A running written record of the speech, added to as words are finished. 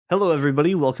Hello,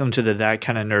 everybody. Welcome to the That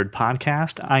Kind of Nerd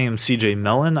podcast. I am CJ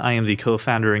Mellon. I am the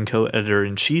co-founder and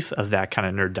co-editor-in-chief of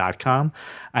ThatKindOfNerd.com.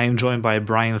 I am joined by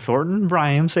Brian Thornton.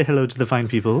 Brian, say hello to the fine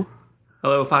people.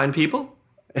 Hello, fine people.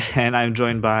 And I'm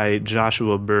joined by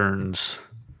Joshua Burns.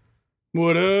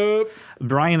 What up?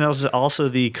 Brian is also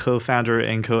the co-founder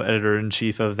and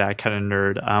co-editor-in-chief of That Kind of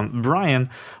Nerd. Brian,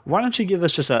 why don't you give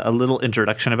us just a little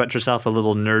introduction about yourself, a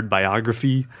little nerd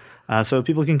biography, so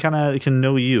people can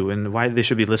know you and why they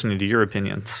should be listening to your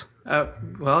opinions.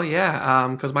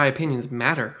 Because my opinions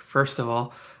matter, first of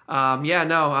all.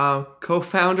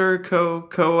 Co-founder,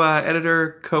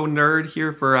 co-editor, co-nerd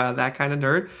here for That Kind of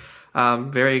Nerd.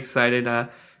 Very excited. A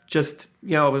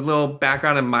little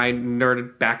background in my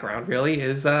nerd background really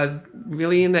is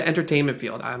really in the entertainment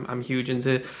field. I'm huge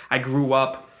into. I grew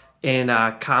up in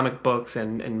comic books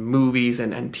and movies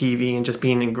and TV and just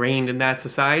being ingrained in that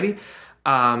society.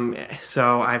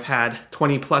 So I've had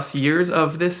 20 plus years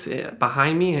of this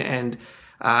behind me, and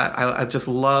I just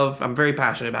love. I'm very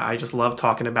passionate about it. I just love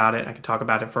talking about it. I could talk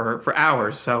about it for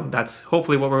hours. So that's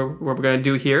hopefully what we're going to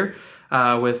do here.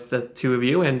 With the two of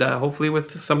you and hopefully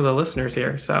with some of the listeners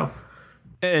here.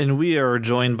 And we are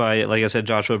joined by, like I said,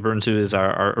 Joshua Burns, who is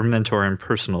our mentor and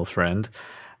personal friend.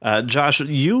 Josh,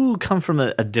 you come from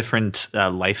a different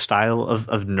lifestyle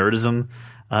of nerdism,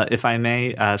 if I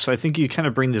may. So I think you kind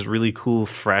of bring this really cool,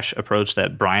 fresh approach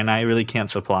that Brian and I really can't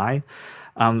supply.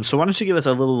 So why don't you give us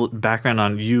a little background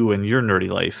on you and your nerdy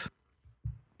life?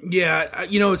 Yeah,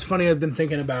 it's funny. I've been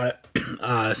thinking about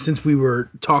it since we were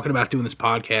talking about doing this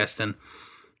podcast, and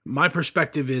my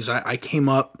perspective is I came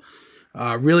up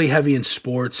really heavy in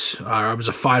sports. I was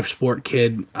a 5-sport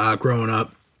kid growing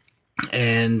up,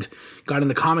 and got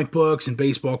into comic books and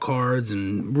baseball cards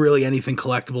and really anything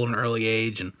collectible at an early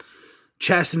age, and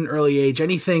chess at an early age,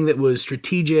 anything that was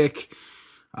strategic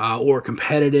or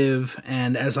competitive.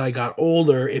 And as I got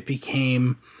older, it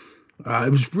became...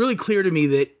 it was really clear to me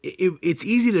that it's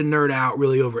easy to nerd out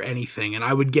really over anything. And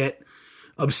I would get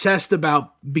obsessed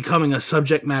about becoming a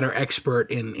subject matter expert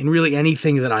in really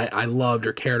anything that I loved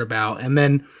or cared about. And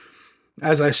then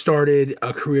as I started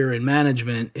a career in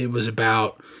management, it was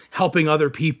about helping other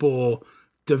people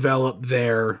develop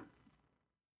their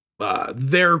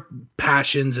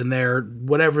passions and their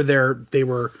whatever they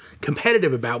were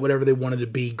competitive about, whatever they wanted to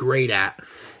be great at,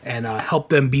 and help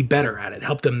them be better at it,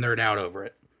 help them nerd out over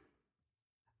it.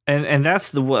 And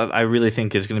that's what I really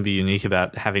think is going to be unique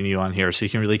about having you on here. So you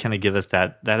can really kind of give us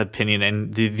that opinion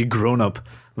and the grown-up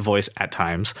voice at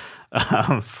times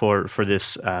for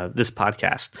this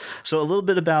podcast. So a little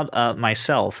bit about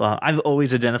myself. I've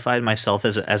always identified myself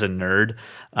as a nerd.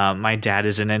 My dad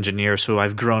is an engineer, so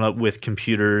I've grown up with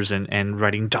computers and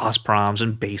writing DOS prompts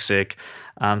and BASIC.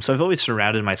 So I've always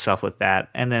surrounded myself with that.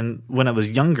 And then when I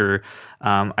was younger,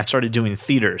 I started doing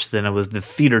theaters. Then I was the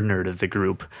theater nerd of the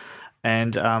group.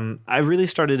 And I really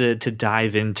started to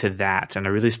dive into that, and I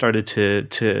really started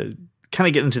to kind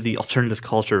of get into the alternative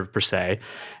culture per se,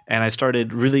 and I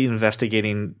started really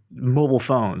investigating mobile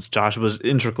phones. Josh was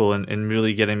integral in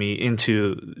really getting me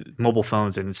into mobile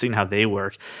phones and seeing how they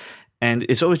work. And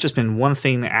it's always just been one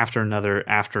thing after another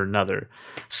after another.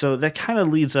 So that kind of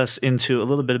leads us into a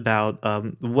little bit about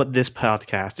what this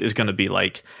podcast is going to be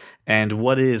like, and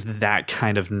what is that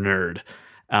kind of nerd.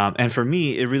 And for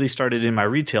me, it really started in my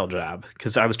retail job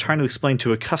because I was trying to explain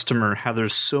to a customer how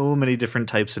there's so many different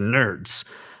types of nerds.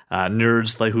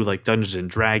 Nerds who like Dungeons and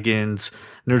Dragons,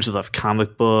 nerds who love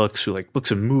comic books, who like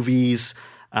books and movies,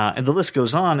 and the list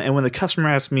goes on. And when the customer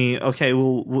asked me, okay,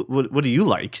 well, what do you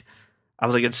like? I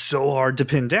was like, it's so hard to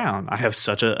pin down. I have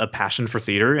such a passion for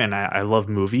theater, and I love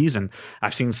movies, and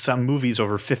I've seen some movies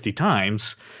over 50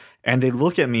 times. And they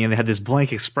look at me and they had this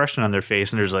blank expression on their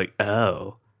face, and they're like,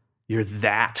 oh, you're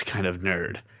that kind of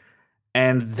nerd.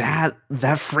 And that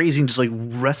phrasing just like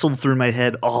wrestled through my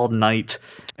head all night.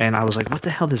 And I was like, what the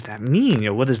hell does that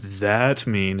mean? What does that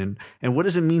mean? And what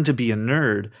does it mean to be a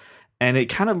nerd? And it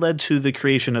kind of led to the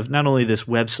creation of not only this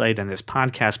website and this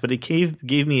podcast, but it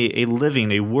gave me a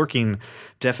working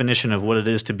definition of what it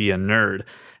is to be a nerd.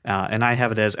 And I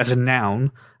have it as a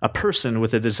noun, a person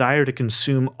with a desire to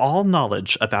consume all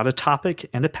knowledge about a topic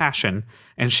and a passion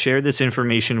and share this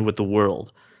information with the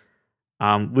world.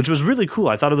 Which was really cool.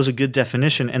 I thought it was a good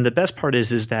definition. And the best part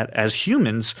is that as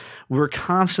humans, we're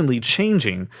constantly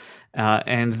changing.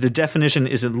 And the definition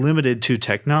isn't limited to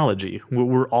technology.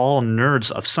 We're all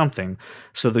nerds of something.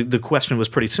 So the question was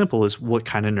pretty simple, is what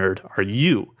kind of nerd are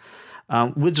you?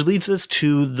 Which leads us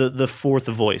to the fourth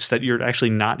voice that you're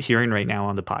actually not hearing right now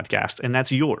on the podcast, and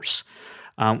that's yours.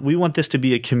 We want this to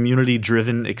be a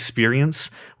community-driven experience.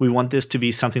 We want this to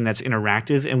be something that's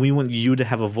interactive, and we want you to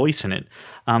have a voice in it.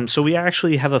 So we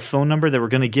actually have a phone number that we're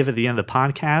going to give at the end of the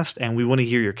podcast, and we want to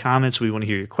hear your comments. We want to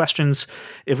hear your questions.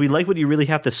 If we like what you really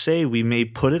have to say, we may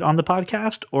put it on the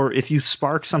podcast, or if you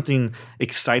spark something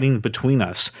exciting between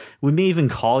us, we may even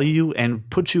call you and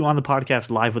put you on the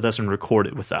podcast live with us and record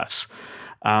it with us.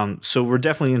 So we're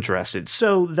definitely interested.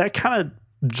 So that kind of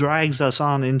drags us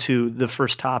on into the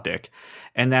first topic.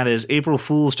 And that is April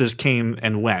Fool's just came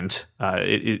and went.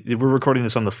 We're recording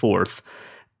this on the 4th.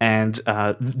 And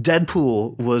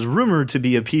Deadpool was rumored to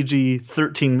be a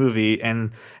PG-13 movie,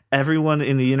 and everyone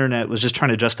in the internet was just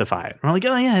trying to justify it. We're like,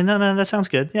 oh, yeah, no, that sounds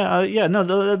good. Yeah, no,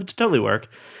 that would totally work.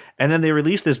 And then they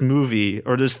released this movie,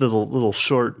 or this little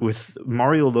short with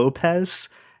Mario Lopez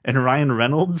and Ryan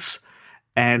Reynolds.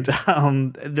 And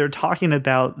they're talking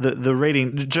about the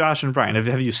rating. Josh and Brian,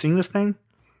 have you seen this thing?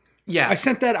 Yeah, I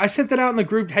sent that out in the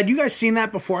group. Had you guys seen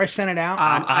that before I sent it out?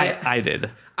 I did.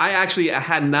 I actually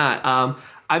had not.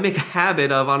 I make a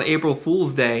habit of on April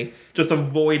Fool's Day just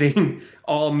avoiding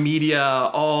all media,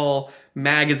 all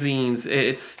magazines.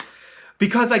 It's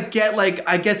because I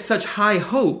get such high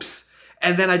hopes,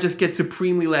 and then I just get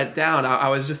supremely let down. I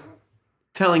was just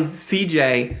telling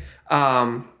CJ,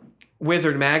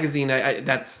 Wizard magazine,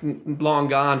 that's long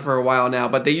gone for a while now,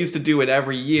 but they used to do it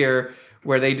every year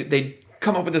where they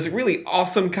come up with this really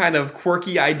awesome kind of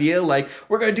quirky idea, like,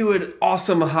 we're going to do an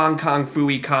awesome Hong Kong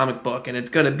Phooey comic book, and it's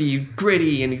going to be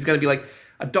gritty, and he's going to be like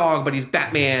a dog, but he's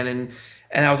Batman,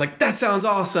 and I was like, that sounds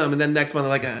awesome, and then next month they're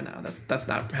like, oh, no, that's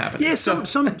not happening. Yeah, some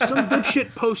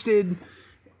dipshit posted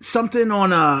something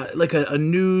on a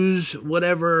news,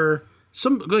 whatever,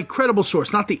 some like credible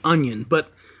source, not The Onion,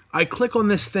 but I click on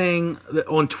this thing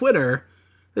on Twitter,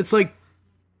 it's like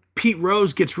Pete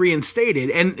Rose gets reinstated,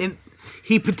 and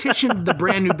he petitioned the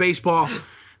brand new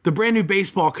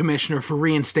baseball commissioner for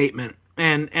reinstatement,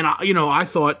 and I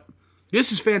thought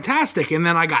this is fantastic, and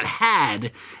then I got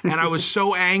had, and I was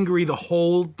so angry the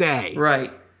whole day.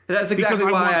 Right, that's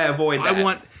exactly why I avoid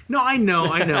that. I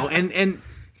know, and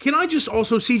can I just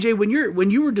also, CJ, when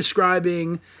you were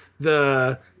describing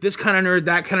this kind of nerd,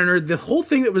 that kind of nerd, the whole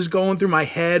thing that was going through my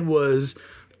head was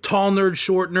tall nerds,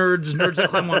 short nerds, nerds that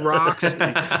climb on rocks. And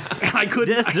I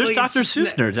couldn't. Yes, there's Dr.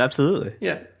 Seuss nerds, absolutely.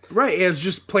 Yeah. Right, it was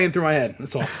just playing through my head.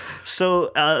 That's all.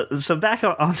 So back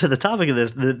onto the topic of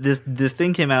this. This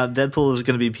thing came out. Deadpool is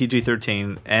going to be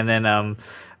PG-13, and then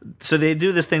so they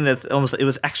do this thing that's almost, it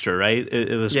was extra, right?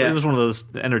 It was one of those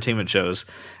entertainment shows,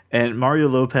 and Mario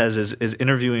Lopez is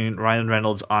interviewing Ryan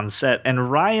Reynolds on set,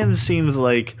 and Ryan seems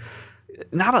like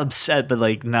not upset, but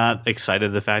like not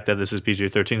excited the fact that this is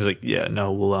PG-13. He's like, yeah,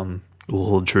 no, we'll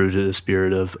hold true to the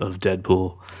spirit of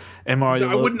Deadpool. And Mario,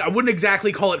 I wouldn't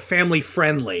exactly call it family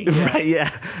friendly, right?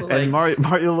 Yeah, and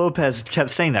Mario Lopez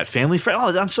kept saying that family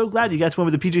friendly. Oh, I'm so glad you guys went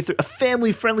with the PG-13, a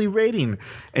family friendly rating,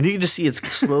 and you can just see it's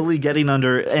slowly getting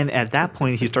under. And at that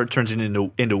point, he turns it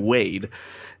into Wade.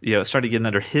 It started getting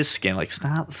under his skin. Like,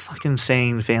 stop fucking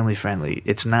saying family friendly.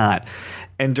 It's not.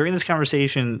 And during this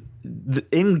conversation,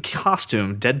 in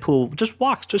costume, Deadpool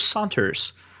just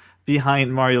saunters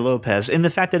behind Mario Lopez. And the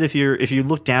fact that if you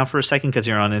look down for a second because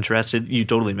you're uninterested, you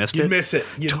totally missed it. You miss it.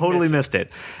 You totally missed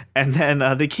it. And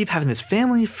then they keep having this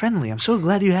family friendly. I'm so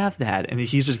glad you have that. And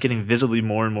he's just getting visibly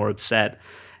more and more upset.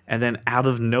 And then out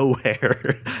of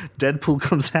nowhere, Deadpool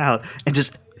comes out and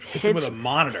just hits him with a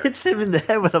monitor. Hits him in the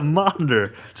head with a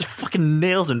monitor. Just fucking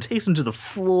nails him, takes him to the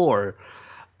floor.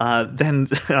 Then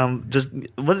just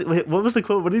what was the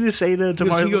quote? What did he say to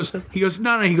Mario? He goes,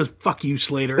 no. He goes, fuck you,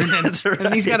 Slater. And, then, right.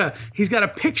 And he's got a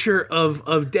picture of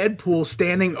Deadpool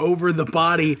standing over the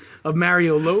body of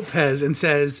Mario Lopez and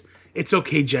says, "It's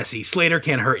okay, Jesse. Slater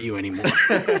can't hurt you anymore."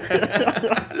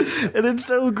 And it's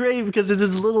so great because it's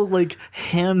this little like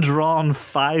hand drawn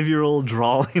 5-year-old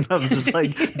drawing of just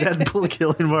like Deadpool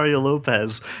killing Mario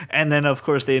Lopez, and then of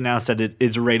course they announced that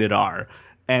it's rated R.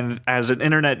 And as an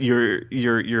internet,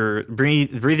 you're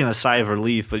breathing a sigh of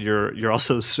relief, but you're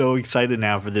also so excited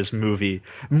now for this movie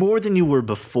more than you were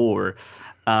before.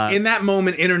 In that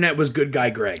moment, internet was good guy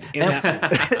Greg.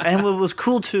 And what was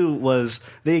cool too was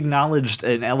they acknowledged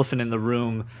an elephant in the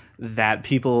room that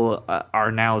people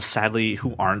are now sadly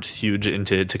who aren't huge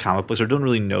into comic books or don't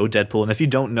really know Deadpool. And if you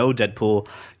don't know Deadpool,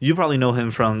 you probably know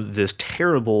him from this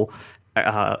terrible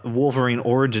Wolverine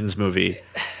Origins movie.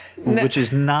 Which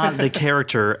is not the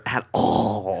character at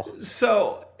all.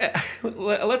 So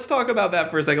let's talk about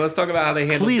that for a second. Let's talk about how they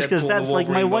handled Please, Deadpool because that's in the like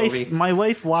Wolverine movie. My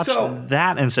wife watched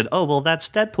that and said, "Oh, well, that's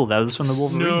Deadpool. That was from the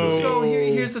Wolverine movie." So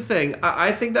here's the thing.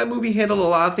 I think that movie handled a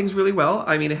lot of things really well.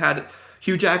 I mean, it had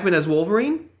Hugh Jackman as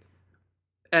Wolverine.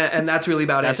 and that's really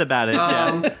about That's it. about it.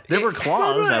 Yeah. There were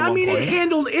claws at one point.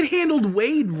 It handled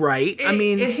Wade right.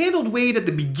 It handled Wade at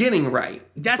the beginning right.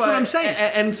 That's what I'm saying.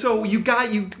 And so you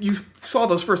saw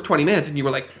those first 20 minutes and you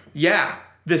were like, yeah,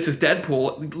 this is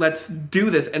Deadpool. Let's do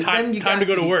this. And then you time got to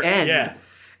go to the work. end, Yeah.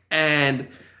 and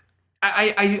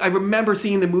I remember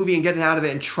seeing the movie and getting out of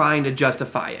it and trying to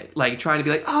justify it. Like trying to be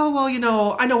like, oh,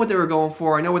 well, I know what they were going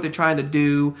for. I know what they're trying to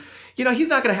do. He's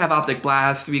not going to have optic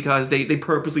blasts because they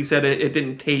purposely said it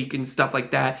didn't take and stuff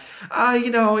like that.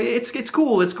 It's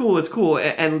cool. It's cool.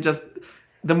 And just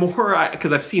the more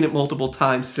because I've seen it multiple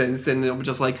times since, and it was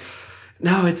just like,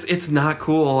 no, it's not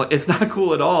cool. It's not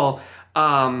cool at all.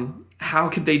 How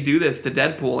could they do this to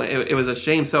Deadpool? It was a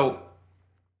shame. So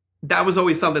that was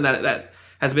always something that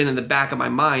has been in the back of my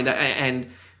mind. And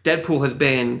Deadpool has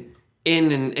been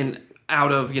in and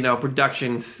out of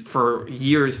productions for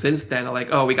years since then. Like,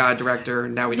 oh, we got a director,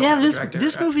 now we don't have a director.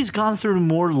 This movie's gone through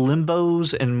more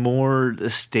limbos and more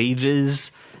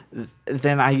stages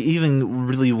than I even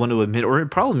really want to admit, or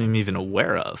probably am even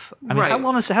aware of. I mean, Right. how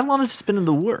long has this been in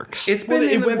the works? It's been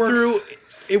in the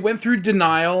works. It went through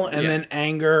denial and then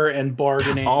anger and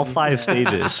bargaining. all 5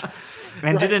 stages,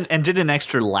 and did an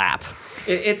extra lap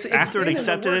It's after been it in the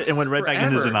accepted works it and went right back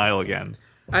into forever. denial again.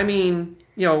 I mean,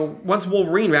 once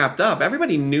Wolverine wrapped up,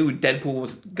 everybody knew Deadpool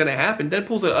was going to happen.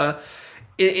 Deadpool's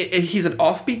he's an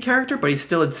offbeat character, but he's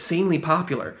still insanely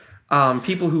popular.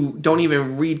 People who don't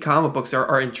even read comic books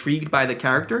are intrigued by the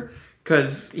character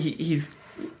because he's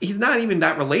not even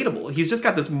that relatable. He's just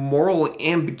got this moral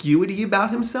ambiguity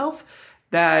about himself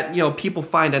that people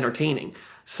find entertaining.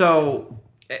 So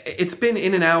it's been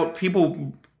in and out.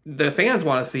 The fans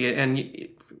want to see it, and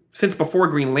since before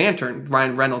Green Lantern,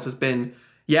 Ryan Reynolds has been,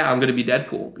 I'm going to be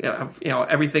Deadpool.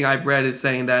 Everything I've read is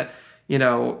saying that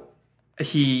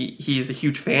he's a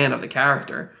huge fan of the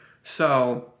character.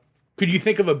 So Could you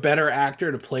think of a better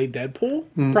actor to play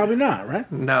Deadpool? Probably not,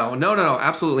 right? no,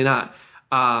 absolutely not.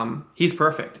 He's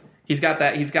perfect. He's got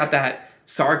that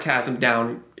sarcasm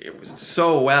down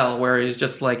so well, where he's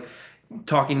just like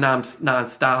talking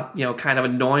nonstop. Kind of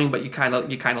annoying, but you kind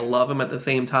of love him at the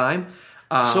same time.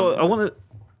 So I want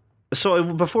to. So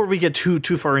before we get too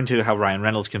far into how Ryan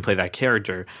Reynolds can play that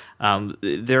character,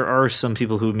 there are some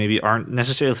people who maybe aren't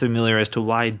necessarily familiar as to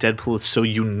why Deadpool is so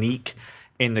unique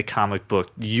in the comic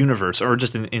book universe, or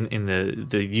just in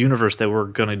the universe that we're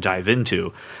going to dive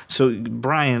into. So,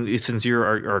 Brian, since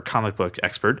you're our comic book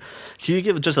expert, can you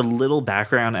give just a little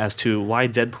background as to why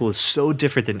Deadpool is so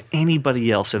different than anybody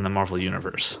else in the Marvel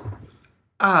universe?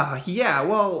 Yeah.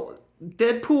 Well,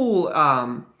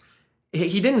 Deadpool.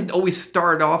 He didn't always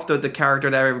start off the character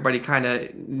that everybody kind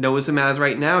of knows him as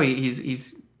right now.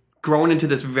 He's grown into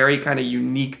this very kind of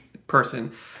unique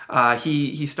person.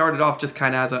 He started off just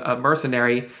kind of as a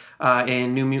mercenary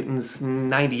in New Mutants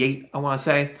 98, I want to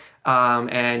say,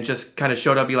 and just kind of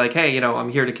showed up, be like, hey, I'm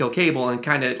here to kill Cable, and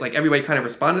kind of like everybody kind of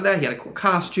responded to that. He had a cool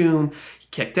costume, he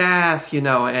kicked ass,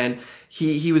 and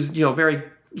he was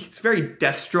it's very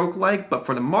Deathstroke-like, but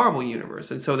for the Marvel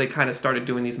universe. And so they kind of started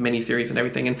doing these miniseries and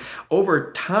everything. And over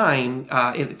time,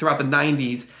 throughout the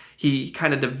 90s, he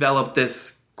kind of developed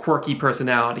this quirky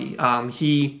personality.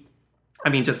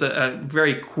 Just a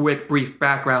very quick, brief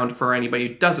background for anybody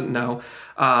who doesn't know.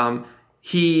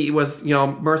 He was,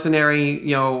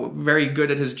 mercenary, very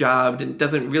good at his job, and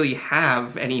doesn't really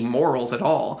have any morals at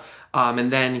all.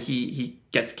 And then he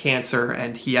gets cancer,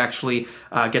 and he actually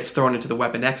gets thrown into the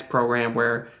Weapon X program,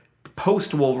 where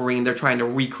post-Wolverine, they're trying to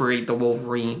recreate the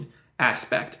Wolverine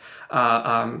aspect.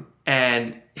 And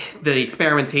the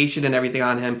experimentation and everything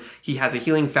on him, he has a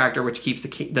healing factor which keeps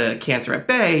the cancer at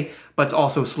bay, but it's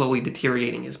also slowly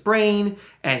deteriorating his brain,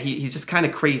 and he's just kind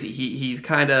of crazy. He's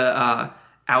kind of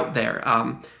out there.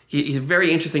 He's a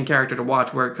very interesting character to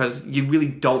watch, because you really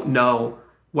don't know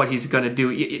what he's going to do.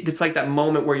 It's like that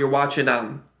moment where you're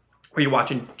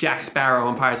watching Jack Sparrow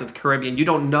on Pirates of the Caribbean. You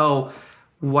don't know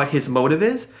what his motive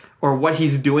is or what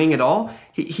he's doing at all.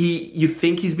 You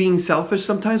think he's being selfish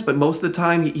sometimes, but most of the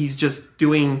time he's just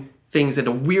doing things in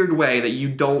a weird way that you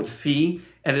don't see,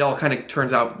 and it all kind of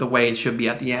turns out the way it should be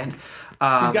at the end. He's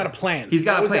got a plan. He's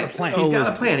got a plan. Always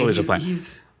a plan.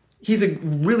 He's a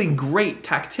really great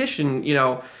tactician,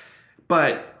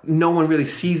 but no one really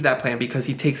sees that plan because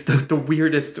he takes the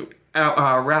weirdest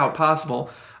route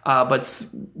possible. But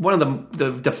one of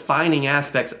the defining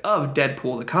aspects of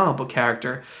Deadpool, the comic book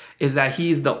character, is that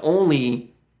he's the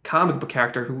only comic book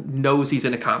character who knows he's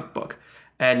in a comic book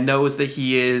and knows that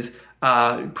he is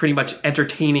pretty much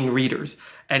entertaining readers.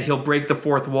 And he'll break the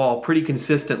fourth wall pretty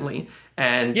consistently.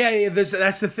 And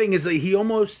that's the thing, is that he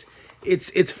almost,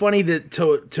 it's funny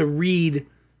to read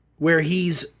where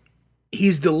he's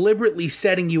he's deliberately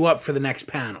setting you up for the next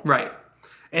panel. Right.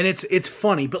 And it's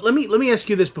funny. But let me ask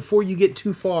you this before you get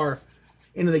too far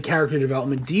into the character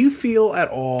development. Do you feel at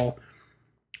all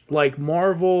like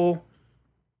Marvel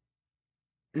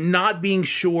not being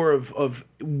sure of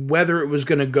whether it was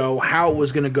going to go, how it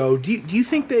was going to go? Do you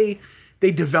think they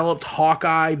developed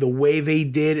Hawkeye the way they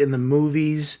did in the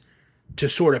movies to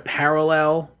sort of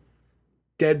parallel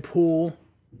Deadpool?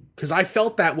 Because I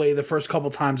felt that way the first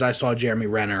couple times I saw Jeremy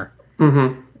Renner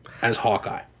as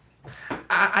Hawkeye.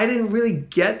 I didn't really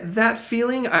get that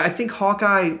feeling. I think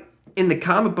Hawkeye in the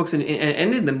comic books and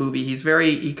in the movie,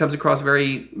 he comes across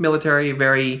very military,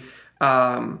 very.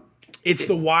 It's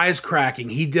the wisecracking.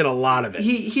 He did a lot of it.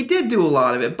 He did do a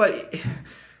lot of it, but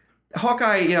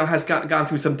Hawkeye, has gone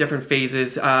through some different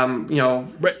phases.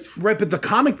 Right, but the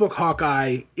comic book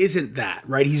Hawkeye isn't that,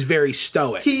 right? He's very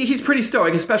stoic. He's pretty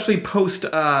stoic, especially post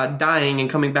dying and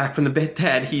coming back from the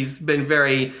dead. He's been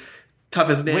very tough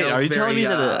as nails. Wait, are you telling me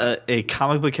that a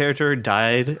comic book character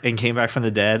died and came back from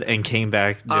the dead and came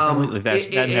back differently?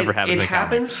 That never happened. It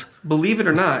happens. Comics. Believe it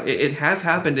or not, it has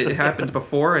happened. It happened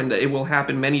before, and it will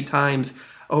happen many times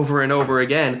over and over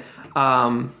again.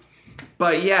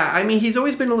 But yeah, I mean, he's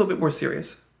always been a little bit more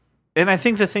serious. And I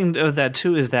think the thing of that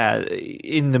too is that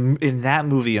in that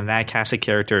movie, in that cast of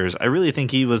characters, I really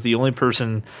think he was the only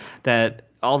person that,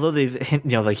 although they've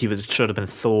like he showed up in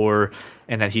Thor,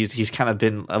 and that he's kind of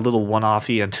been a little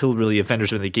one-offy until really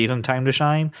Avengers when they gave him time to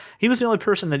shine. He was the only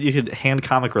person that you could hand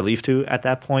comic relief to at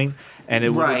that point, and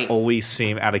it would always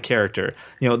seem out of character.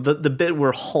 The bit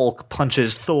where Hulk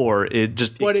punches Thor, it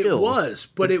kills.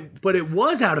 But it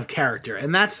was out of character,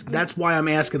 and that's why I'm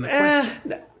asking the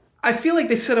question. I feel like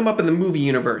they set him up in the movie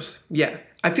universe. Yeah,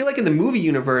 I feel like in the movie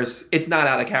universe, it's not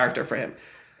out of character for him.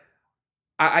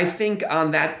 I think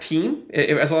on that team,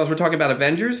 as long as we're talking about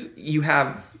Avengers, you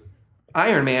have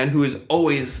Iron Man, who is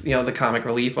always, the comic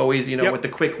relief, always, with the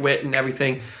quick wit and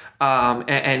everything.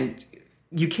 And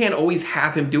you can't always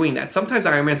have him doing that. Sometimes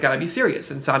Iron Man's got to be serious,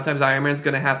 and sometimes Iron Man's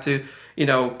going to have to,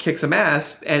 kick some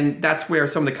ass. And that's where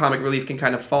some of the comic relief can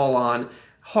kind of fall on.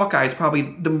 Hawkeye is probably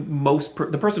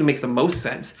the person who makes the most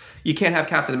sense. You can't have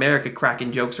Captain America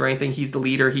cracking jokes or anything. He's the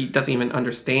leader. He doesn't even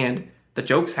understand the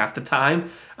jokes half the time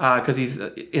because he's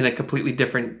in a completely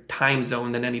different time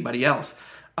zone than anybody else.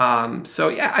 So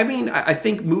yeah, I mean, I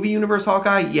think movie universe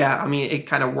Hawkeye, yeah, I mean, it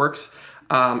kind of works.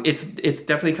 It's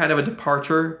definitely kind of a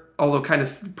departure, although kind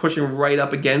of pushing right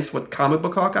up against what comic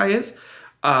book Hawkeye is.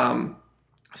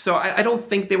 So I don't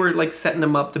think they were like setting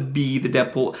him up to be the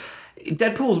Deadpool.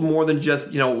 Deadpool is more than just,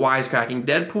 wisecracking.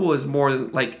 Deadpool is more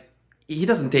than like, he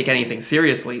doesn't take anything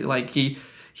seriously. Like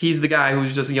he's the guy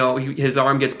who's just, his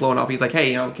arm gets blown off. He's like,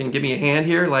 hey, can you give me a hand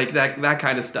here? Like that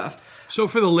kind of stuff. So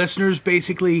for the listeners,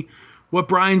 basically what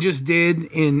Brian just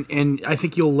did, and I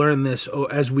think you'll learn this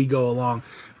as we go along.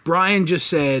 Brian just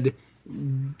said,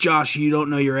 Josh, you don't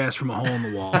know your ass from a hole in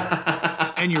the wall.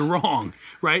 And you're wrong,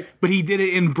 right? But he did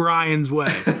it in Brian's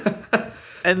way.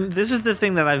 And this is the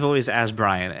thing that I've always asked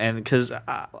Brian, and because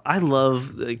I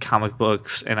love comic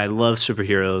books and I love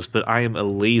superheroes, but I am a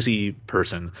lazy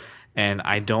person, and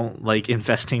I don't like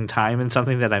investing time in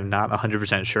something that I'm not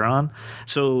 100% sure on.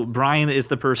 So Brian is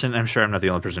the person, I'm sure I'm not the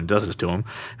only person who does this to him,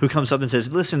 who comes up and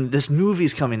says, listen, this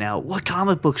movie's coming out. What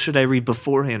comic book should I read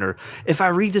beforehand? Or if I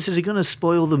read this, is it going to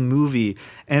spoil the movie?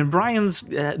 And Brian's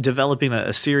developing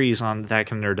a series on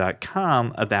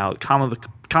thatkindofnerd.com about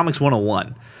Comics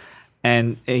 101.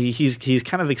 And he's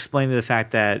kind of explaining the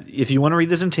fact that if you want to read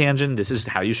this in tangent, this is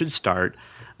how you should start.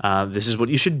 This is what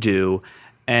you should do.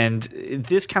 And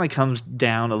this kind of comes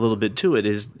down a little bit to it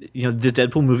is, this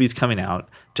Deadpool movie is coming out.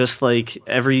 Just like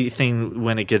everything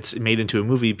when it gets made into a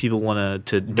movie, people want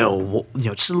to know,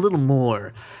 just a little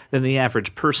more than the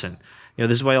average person.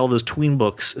 This is why all those tween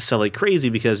books sell like crazy,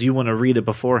 because you want to read it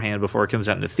beforehand before it comes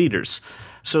out into theaters.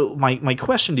 So my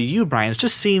question to you, Brian, is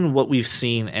just seeing what we've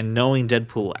seen and knowing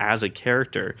Deadpool as a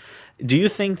character, do you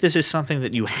think this is something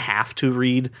that you have to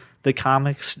read the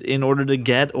comics in order to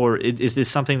get, or is this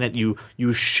something that you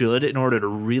should in order to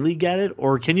really get it,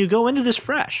 or can you go into this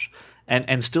fresh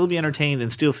and still be entertained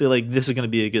and still feel like this is going to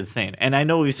be a good thing? And I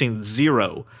know we've seen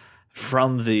zero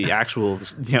from the actual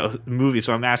movie,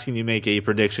 so I'm asking you to make a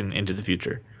prediction into the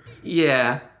future.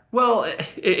 Yeah. Well,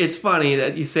 it's funny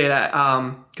that you say that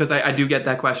because I do get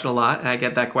that question a lot, and I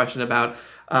get that question about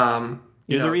the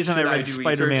reason I read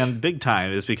Spider-Man research? Big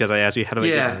time is because I asked you how do I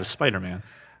get into Spider-Man.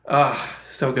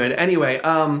 So good. Anyway,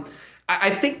 I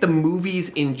think the movies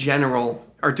in general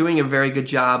are doing a very good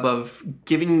job of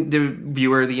giving the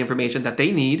viewer the information that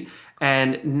they need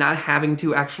and not having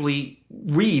to actually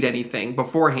read anything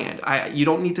beforehand. You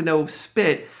don't need to know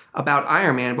spit about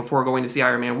Iron Man before going to see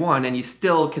Iron Man 1, and you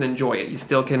still can enjoy it. You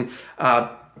still can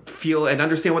feel and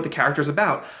understand what the character's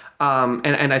about.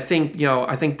 And I think,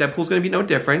 I think Deadpool's going to be no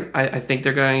different. I think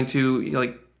they're going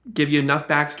to give you enough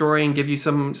backstory and give you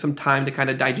some time to kind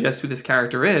of digest who this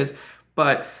character is.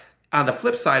 But on the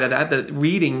flip side of that,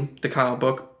 reading the comic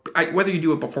book, whether you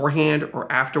do it beforehand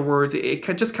or afterwards, it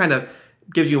just kind of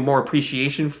gives you more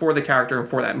appreciation for the character and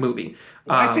for that movie.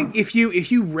 Well, I think if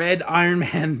you read Iron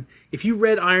Man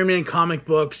comic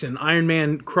books and Iron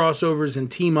Man crossovers and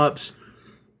team ups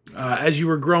as you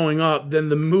were growing up, then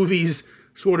the movies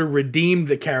sort of redeemed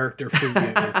the character for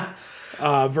you.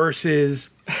 Versus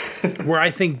where I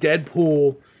think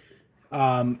Deadpool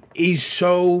is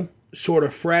so sort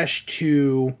of fresh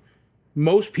to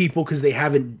most people because they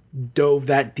haven't dove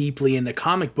that deeply into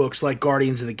comic books like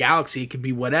Guardians of the Galaxy. It could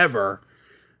be whatever.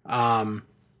 And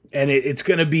it's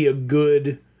going to be a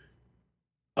good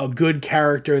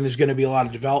character, and there's going to be a lot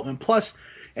of development. Plus,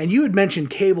 and you had mentioned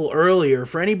Cable earlier.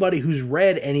 For anybody who's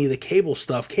read any of the Cable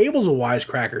stuff, Cable's a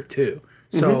wisecracker too.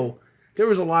 So there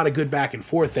was a lot of good back and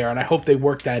forth there, and I hope they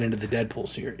work that into the Deadpool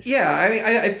series. Yeah, I mean,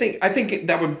 I think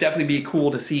that would definitely be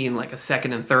cool to see in like a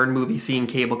second and third movie, seeing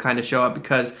Cable kind of show up,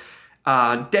 because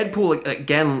Deadpool,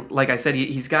 again, like I said,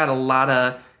 he's got a lot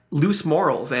of loose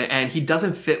morals, and he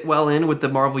doesn't fit well in with the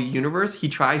Marvel universe. He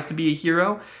tries to be a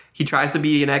hero. He tries to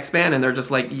be an X-Man, and they're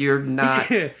just like, you're not,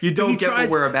 you don't get what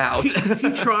we're about.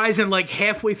 He tries, and like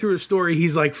halfway through a story,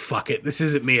 he's like, fuck it, this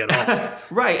isn't me at all.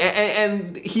 Right,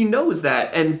 and he knows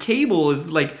that, and Cable is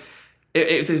like,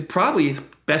 it's probably his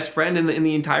best friend in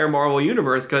the entire Marvel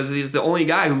universe, because he's the only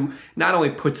guy who not only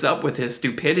puts up with his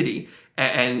stupidity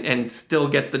and still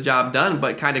gets the job done,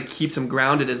 but kind of keeps him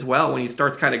grounded as well. When he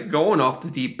starts kind of going off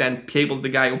the deep end, Cable's the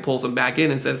guy who pulls him back in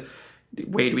and says,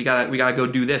 Wade, we gotta go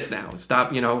do this now.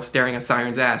 Stop, staring at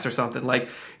Siren's ass or something. Like,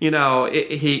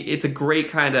 it's a great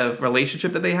kind of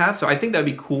relationship that they have. So I think that'd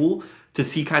be cool to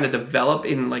see kind of develop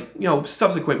in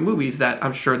subsequent movies that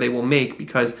I'm sure they will make,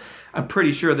 because I'm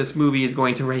pretty sure this movie is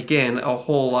going to rake in a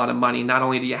whole lot of money. Not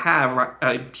only do you have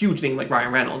a huge name like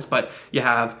Ryan Reynolds, but you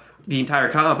have the entire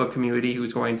comic book community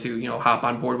who's going to, hop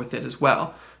on board with it as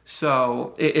well.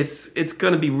 So it's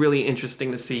going to be really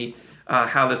interesting to see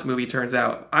how this movie turns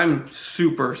out. I'm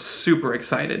super, super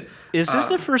excited. Is this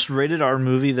the first rated R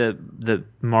movie that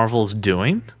Marvel's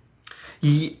doing?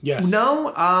 Yes.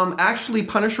 No, actually,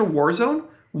 Punisher Warzone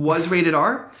was rated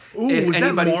R. Ooh, if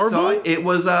anybody saw it, it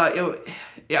was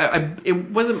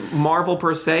it wasn't Marvel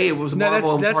per se. It was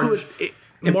Marvel.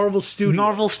 Marvel Studios.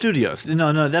 Marvel Studios.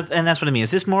 No, that's what I mean.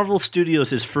 Is this Marvel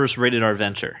Studios' first rated R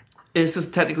venture? This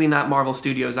is technically not Marvel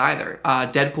Studios either.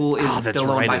 Deadpool is still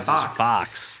owned by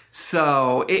Fox.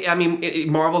 So,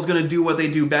 Marvel's going to do what they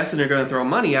do best, and they're going to throw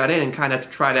money at it and kind of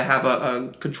try to have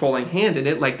a controlling hand in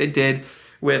it, like they did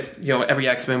with every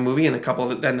X-Men movie and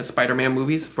the Spider-Man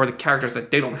movies, for the characters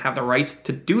that they don't have the rights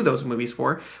to do those movies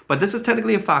for. But this is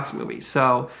technically a Fox movie,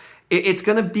 so it's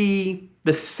going to be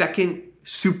the second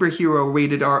superhero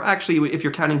rated R. Actually, if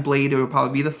you're counting Blade, it would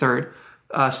probably be the third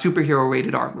superhero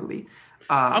rated R movie.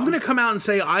 I'm going to come out and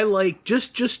say I like,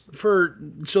 just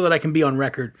so that I can be on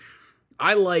record,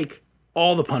 I like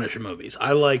all the Punisher movies.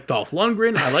 I like Dolph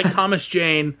Lundgren. I like Thomas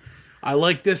Jane. I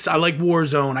like this. I like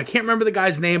Warzone. I can't remember the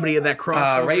guy's name, but he had that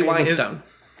crossover. Ray Winstone.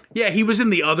 He was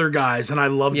in the other guys, and I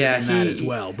loved him in that as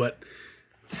well. But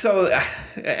so,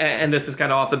 and this is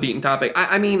kind of off the beaten topic.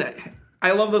 I mean,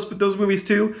 I love those movies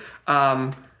too.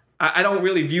 I don't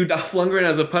really view Dolph Lundgren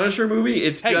as a Punisher movie.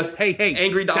 It's just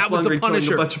angry Dolph Lundgren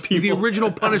killing a bunch of people. The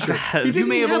original Punisher. You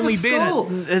may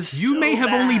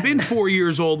have only been 4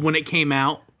 years old when it came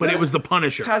out, but it was the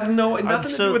Punisher. Has nothing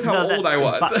to do with how old I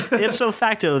was. Ipso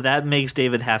facto, that makes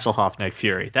David Hasselhoff Nick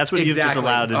Fury. That's what you've just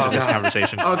allowed into this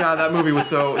conversation. Oh god, that movie was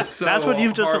so that's what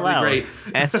you've just allowed. Great.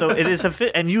 And so it is a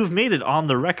fit, and you've made it on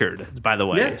the record, by the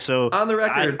way. Yeah, so on the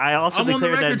record. I also I'm on the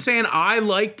record that saying I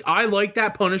like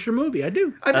that Punisher movie. I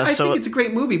do. I think it's a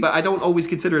great movie, but I don't always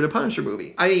consider it a Punisher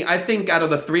movie. I mean, I think out of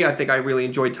the three, I think I really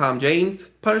enjoyed Tom Jane's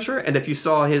Punisher, and if you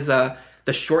saw his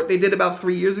the short they did about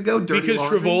 3 years ago, Dirty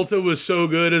Laundry. Travolta was so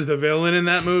good as the villain in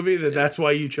that movie that's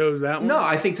why you chose that one? No,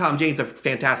 I think Tom Jane's a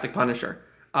fantastic Punisher.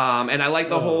 And I like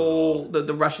the whole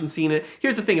the Russian scene.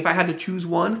 Here's the thing: if I had to choose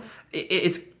one,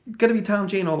 it's going to be Tom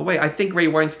Jane all the way. I think Ray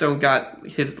Winstone got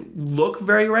his look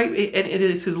very right, and it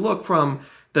is his look from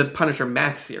the Punisher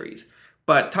Max series.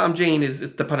 But Tom Jane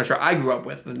is the Punisher I grew up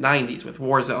with in the 90s with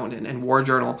Warzone and War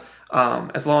Journal,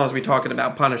 as long as we're talking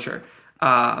about Punisher.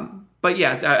 But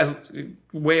yeah,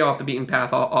 way off the beaten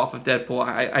path off of Deadpool,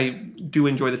 I do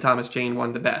enjoy the Thomas Jane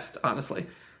one the best, honestly.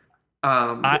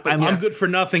 I'm good for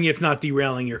nothing if not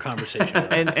derailing your conversation.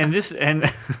 and this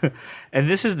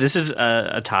is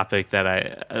a topic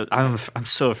that I'm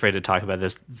so afraid to talk about,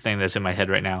 this thing that's in my head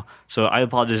right now. So I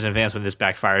apologize in advance when this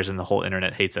backfires and the whole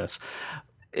internet hates us.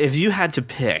 If you had to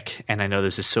pick, and I know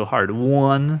this is so hard,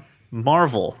 one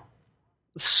Marvel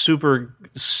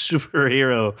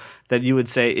superhero that you would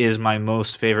say is my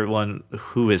most favorite one,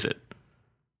 who is it?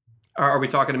 Are we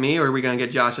talking to me, or are we going to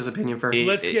get Josh's opinion first?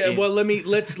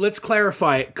 Let's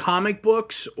clarify it. Comic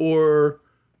books or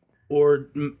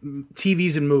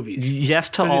TVs and movies? Yes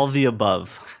to all the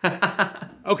above.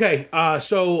 Okay,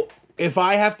 so if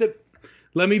I have to,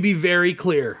 let me be very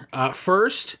clear.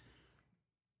 First,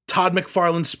 Todd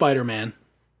McFarlane's Spider-Man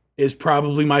is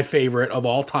probably my favorite of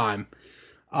all time.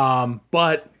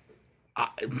 But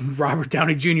Robert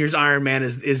Downey Jr.'s Iron Man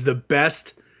is the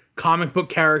best comic book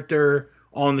character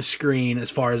on the screen as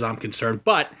far as I'm concerned.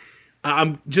 But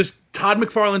just Todd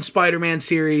McFarlane's Spider-Man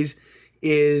series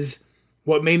is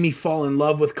what made me fall in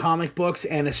love with comic books,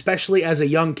 and especially as a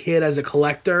young kid, as a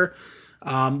collector.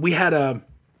 We had a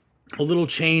little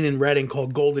chain in Reading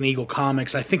called Golden Eagle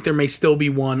Comics. I think there may still be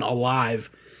one alive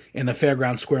in the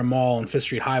Fairground Square Mall on Fifth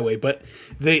Street Highway. But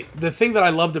the thing that I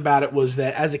loved about it was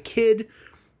that as a kid,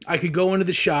 I could go into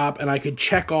the shop and I could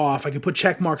put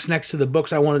check marks next to the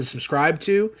books I wanted to subscribe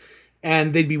to,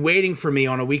 and they'd be waiting for me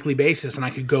on a weekly basis, and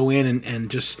I could go in and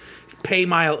just pay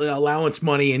my allowance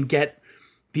money and get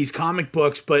these comic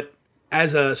books. But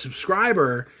as a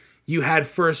subscriber, you had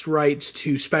first rights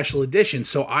to special editions.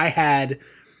 So I had,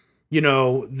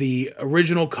 the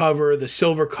original cover, the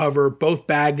silver cover, both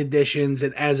bagged editions.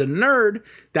 And as a nerd,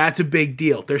 that's a big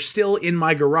deal. They're still in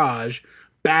my garage,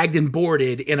 bagged and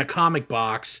boarded in a comic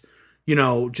box,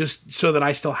 just so that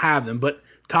I still have them. But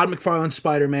Todd McFarlane's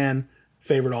Spider-Man,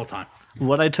 favorite all time.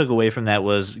 What I took away from that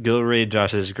was go raid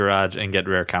Josh's garage and get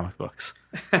rare comic books.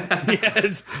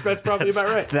 That's probably about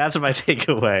right. That's my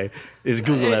takeaway, is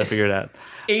Google that, figure it out.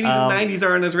 80s and 90s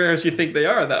aren't as rare as you think they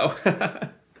are, though.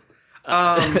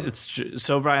 It's true.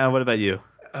 So, Brian, what about you?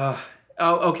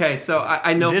 Okay. So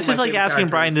I know this is like asking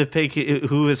Brian to pick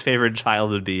who his favorite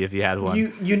child would be if you had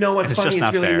one. You know what's funny?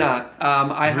 It's really not.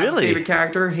 I have a favorite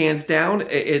character, hands down.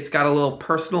 It's got a little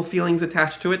personal feelings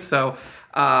attached to it, so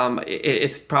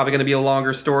it's probably going to be a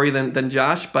longer story than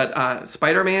Josh. But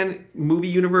Spider-Man movie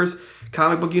universe,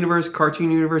 comic book universe,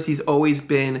 cartoon universe, he's always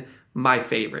been my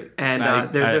favorite. And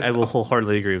I will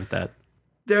wholeheartedly agree with that.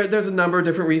 There's a number of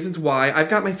different reasons why. I've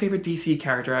got my favorite DC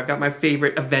character. I've got my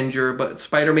favorite Avenger, but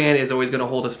Spider-Man is always going to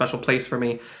hold a special place for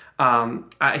me.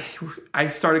 I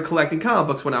started collecting comic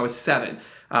books when I was 7,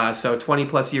 so 20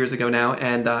 plus years ago now.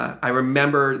 And I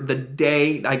remember the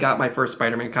day I got my first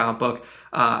Spider-Man comic book.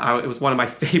 It was one of my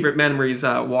favorite memories,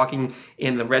 walking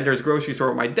in the Redner's grocery store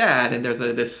with my dad, and there's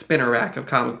this spinner rack of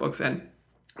comic books. And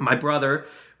my brother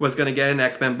was going to get an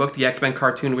X-Men book. The X-Men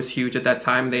cartoon was huge at that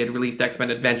time. They had released X-Men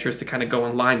Adventures to kind of go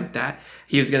in line with that.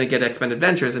 He was going to get X-Men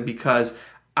Adventures, and because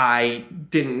I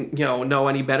didn't know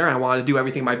any better, I wanted to do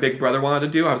everything my big brother wanted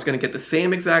to do, I was going to get the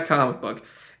same exact comic book.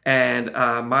 And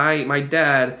my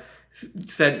dad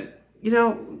said,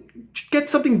 get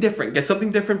something different. Get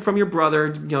something different from your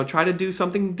brother. Try to do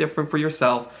something different for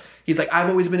yourself. He's like, I've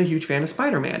always been a huge fan of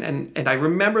Spider-Man. And I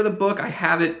remember the book. I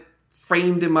have it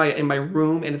framed in my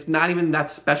room, and it's not even that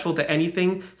special to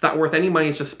anything. It's not worth any money.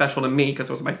 It's just special to me because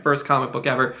it was my first comic book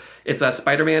ever. It's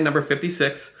Spider-Man number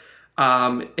 56.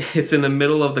 It's in the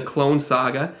middle of the Clone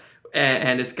Saga,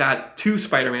 and it's got 2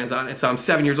 Spider-Mans on it. So I'm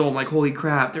 7 years old. I'm like, holy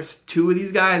crap, there's 2 of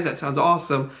these guys? That sounds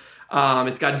awesome.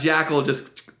 It's got Jackal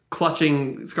just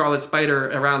clutching Scarlet Spider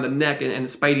around the neck, and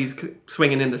Spidey's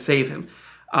swinging in to save him.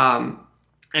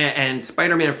 And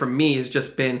Spider-Man for me has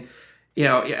just been,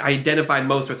 I identified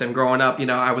most with him growing up.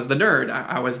 I was the nerd.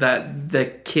 I was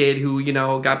the kid who,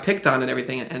 got picked on and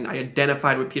everything. And I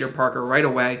identified with Peter Parker right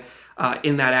away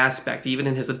in that aspect. Even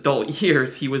in his adult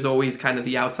years, he was always kind of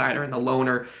the outsider and the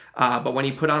loner. But when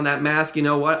he put on that mask, you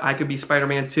know what? I could be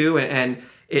Spider-Man too. And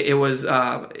it was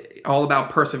all about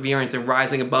perseverance and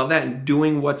rising above that and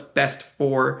doing what's best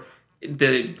for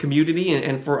the community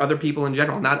and for other people in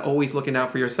general, not always looking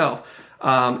out for yourself.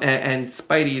 And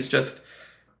Spidey is just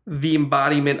the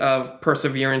embodiment of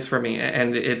perseverance for me.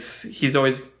 And he's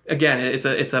always, again,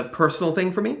 it's a personal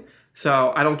thing for me.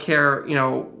 So I don't care,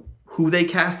 who they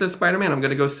cast as Spider-Man. I'm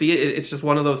going to go see it. It's just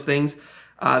one of those things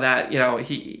that,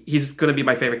 he's going to be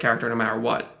my favorite character no matter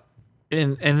what.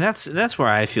 And that's where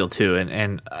I feel too.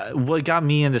 And what got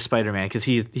me into Spider-Man, because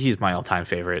he's my all-time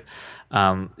favorite,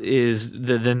 is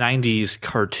the 90s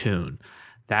cartoon.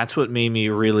 That's what made me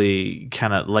really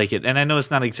kind of like it. And I know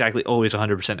it's not exactly always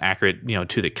 100% accurate,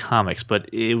 to the comics, but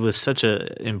it was such an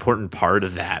important part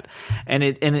of that. And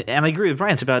I agree with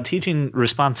Brian. It's about teaching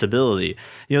responsibility.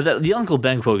 That the Uncle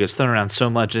Ben quote gets thrown around so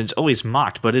much and it's always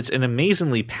mocked, but it's an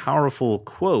amazingly powerful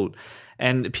quote.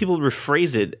 And people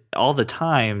rephrase it all the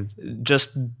time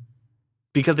just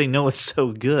because they know it's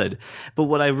so good. But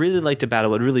what I really liked about it,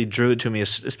 what really drew it to me,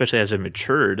 especially as I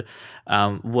matured,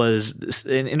 was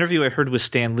an interview I heard with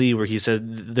Stan Lee where he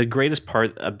said the greatest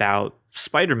part about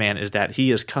Spider-Man is that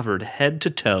he is covered head to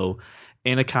toe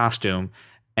in a costume,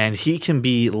 and he can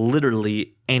be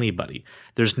literally anybody.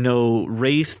 There's no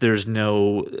race, there's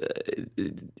no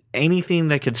anything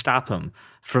that could stop him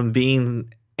from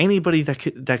being anybody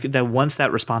that wants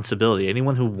that responsibility,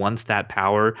 anyone who wants that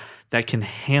power, that can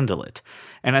handle it.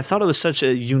 And I thought it was such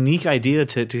a unique idea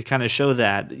to kind of show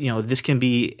that, this can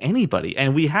be anybody.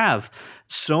 And we have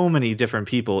so many different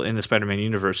people in the Spider-Man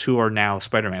universe who are now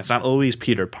Spider-Man. It's not always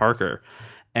Peter Parker.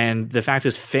 And the fact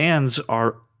is, fans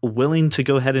are willing to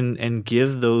go ahead and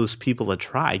give those people a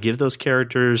try, give those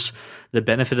characters the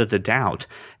benefit of the doubt.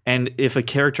 And if a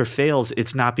character fails,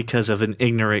 it's not because of an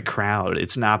ignorant crowd.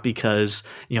 It's not because,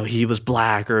 he was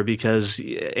black or because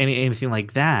anything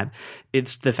like that.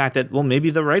 It's the fact that, well, maybe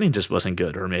the writing just wasn't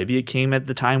good, or maybe it came at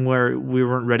the time where we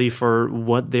weren't ready for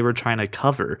what they were trying to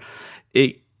cover.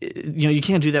 You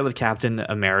can't do that with Captain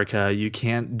America. You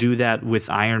can't do that with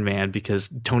Iron Man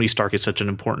because Tony Stark is such an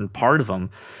important part of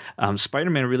him.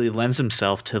 Spider-Man really lends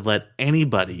himself to let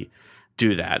anybody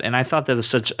do that. And I thought that was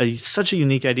such a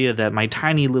unique idea that my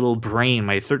tiny little brain,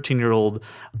 my 13-year-old,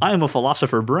 I'm a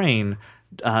philosopher brain,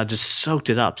 just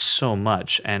soaked it up so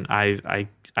much. And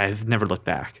I've never looked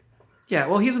back. Yeah,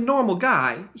 well, he's a normal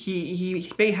guy.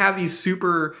 He may have these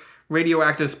super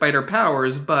radioactive spider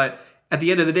powers, but at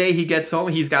the end of the day, he gets home,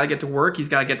 he's got to get to work, he's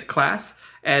got to get to class.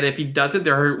 And if he doesn't,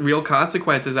 there are real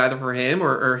consequences either for him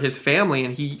or his family.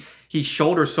 And he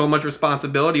shoulders so much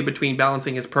responsibility between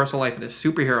balancing his personal life and his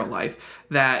superhero life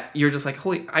that you're just like,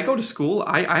 holy, I go to school,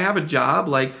 I have a job,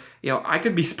 like, I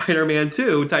could be Spider-Man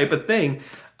too, type of thing.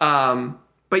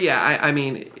 But yeah, I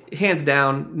mean, hands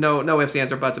down, no ifs,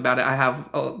 ands, or buts about it. I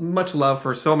have much love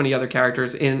for so many other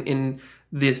characters in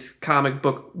this comic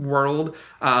book world,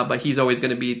 but he's always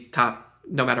going to be top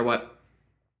no matter what.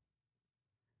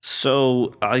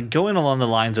 So going along the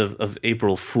lines of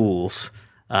April Fools,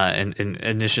 and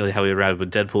initially how we arrived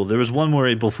with Deadpool, there was one more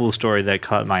April Fool's story that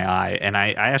caught my eye, and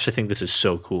I actually think this is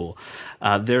so cool.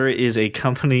 There is a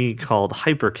company called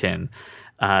Hyperkin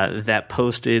that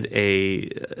posted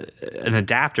an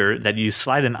adapter that you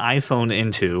slide an iPhone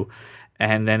into,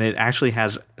 and then it actually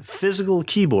has a physical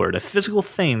keyboard, a physical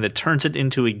thing that turns it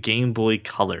into a Game Boy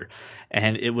Color.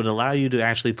 And it would allow you to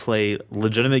actually play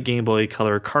legitimate Game Boy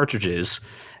Color cartridges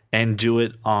and do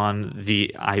it on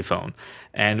the iPhone.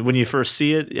 And when you first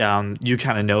see it, you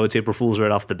kind of know it's April Fool's right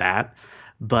off the bat.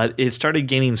 But it started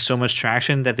gaining so much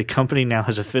traction that the company now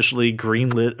has officially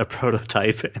greenlit a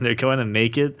prototype, and they're going to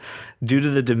make it due to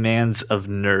the demands of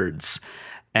nerds.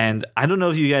 And I don't know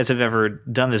if you guys have ever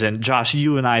done this. And Josh,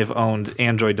 you and I have owned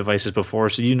Android devices before,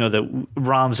 so you know that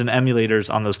ROMs and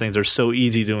emulators on those things are so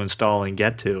easy to install and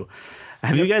get to.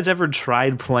 Have you guys ever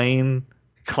tried playing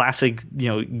classic,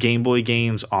 Game Boy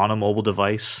games on a mobile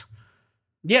device?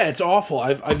 Yeah, it's awful.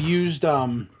 I've used as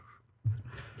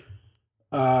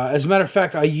a matter of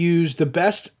fact, I used the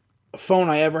best phone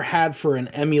I ever had for an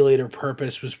emulator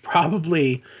purpose was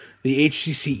probably the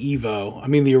HTC Evo. I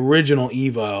mean, the original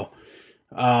Evo.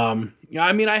 I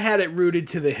mean, I had it rooted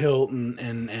to the hilt,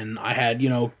 and I had,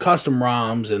 custom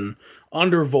ROMs and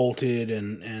undervolted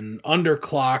and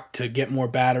underclocked to get more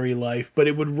battery life, but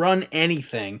it would run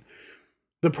anything.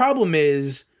 The problem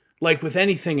is, like with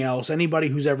anything else, anybody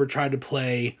who's ever tried to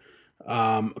play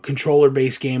a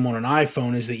controller-based game on an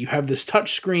iPhone is that you have this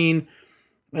touch screen,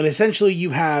 and essentially you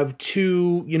have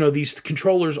two, these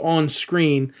controllers on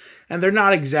screen, and they're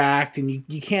not exact, and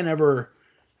you can't ever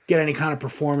get any kind of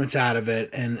performance out of it.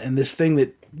 And this thing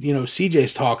that,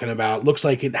 CJ's talking about looks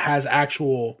like it has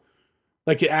actual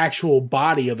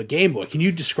body of a Game Boy. Can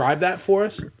you describe that for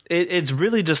us? It's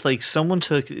really just like someone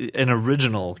took an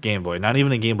original Game Boy, not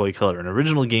even a Game Boy Color, an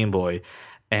original Game Boy,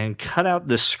 and cut out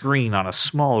the screen on a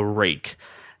small rake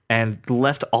and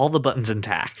left all the buttons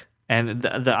intact. And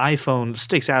the iPhone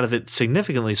sticks out of it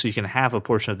significantly so you can have a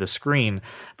portion of the screen,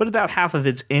 but about half of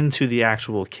it's into the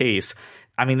actual case.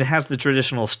 I mean, it has the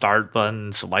traditional start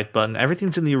button, select button,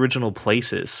 everything's in the original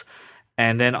places.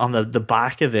 And then on the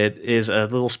back of it is a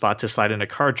little spot to slide in a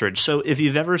cartridge. So if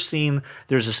you've ever seen,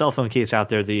 there's a cell phone case out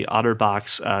there, the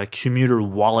OtterBox commuter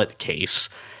wallet case.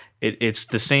 It's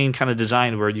the same kind of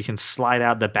design where you can slide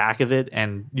out the back of it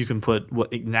and you can put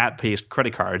in that case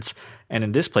credit cards. And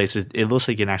in this place, it looks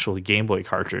like an actual Game Boy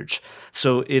cartridge.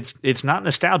 So it's not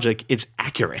nostalgic. It's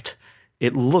accurate.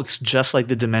 It looks just like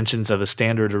the dimensions of a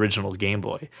standard original Game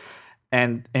Boy.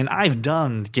 And I've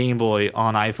done Game Boy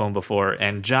on iPhone before.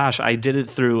 And Josh, I did it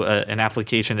through an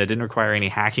application that didn't require any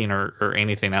hacking or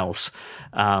anything else.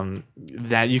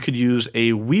 That you could use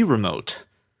a Wii remote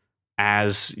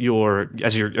as your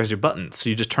button. So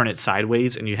you just turn it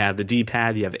sideways and you have the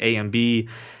D-pad, you have A and B,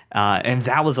 and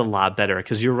that was a lot better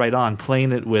because you're right on.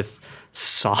 Playing it with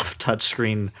soft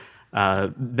touchscreen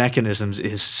mechanisms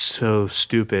is so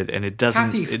stupid, and it doesn't.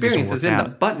 Half the experience is in the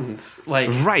buttons.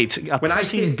 Like right, when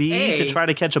pressing B to try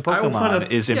to catch a Pokemon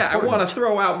is important. I want to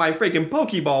throw out my freaking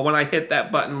Pokeball when I hit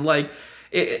that button. Like.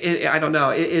 I don't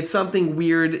know. It's something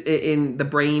weird in the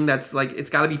brain that's like, it's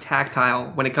got to be tactile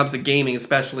when it comes to gaming,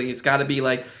 especially. It's got to be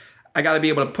like, I got to be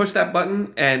able to push that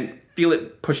button and feel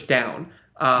it push down.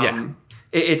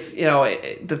 It's,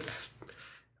 that's,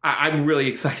 I'm really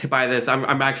excited by this.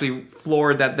 I'm actually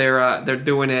floored that they're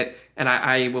doing it, and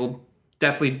I will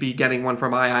definitely be getting one for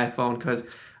my iPhone because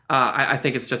I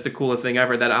think it's just the coolest thing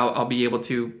ever that I'll be able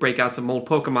to break out some old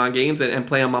Pokemon games and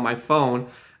play them on my phone.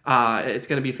 It's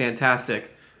going to be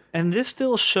fantastic, and this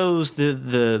still shows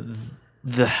the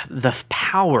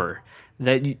power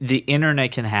that the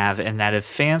internet can have, and that if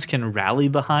fans can rally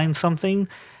behind something,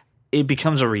 it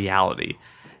becomes a reality.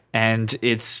 And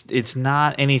it's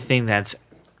not anything that's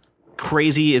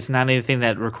crazy. It's not anything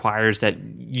that requires that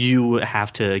you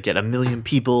have to get 1 million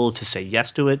people to say yes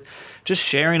to it. Just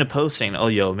sharing a post saying, "Oh,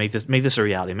 yo, make this a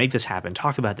reality. Make this happen.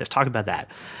 Talk about this. Talk about that."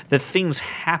 That things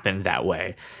happen that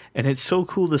way. And it's so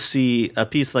cool to see a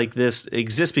piece like this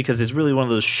exist because it's really one of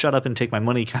those shut up and take my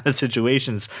money kind of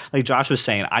situations. Like Josh was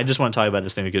saying, I just want to talk about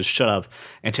this thing because shut up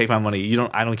and take my money.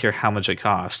 I don't care how much it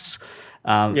costs.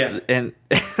 And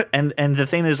the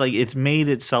thing is, like, it's made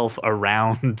itself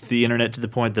around the internet to the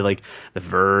point that like The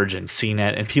Verge and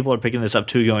CNET and people are picking this up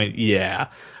too, going, yeah,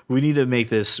 we need to make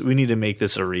this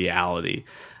a reality.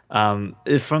 From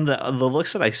the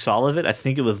looks that I saw of it, I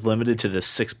think it was limited to the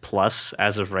 6 Plus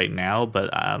as of right now.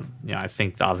 But I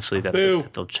think obviously that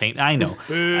they'll change. I know.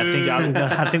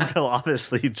 I think they'll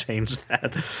obviously change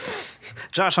that.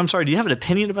 Josh, I'm sorry. Do you have an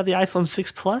opinion about the iPhone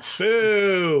 6 Plus?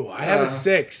 Boo! I have a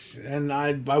 6, and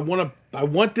I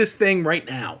want this thing right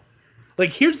now.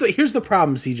 Like here's the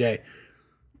problem, CJ.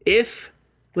 If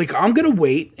like I'm gonna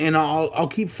wait and I'll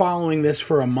keep following this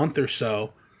for a month or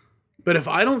so. But if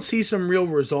I don't see some real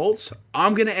results,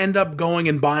 I'm going to end up going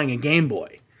and buying a Game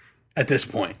Boy at this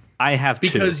point. I have to.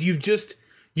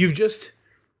 Because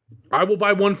I will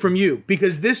buy one from you.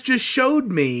 Because this just showed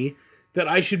me that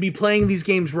I should be playing these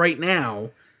games right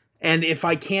now. And if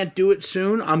I can't do it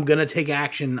soon, I'm going to take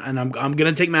action and I'm going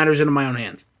to take matters into my own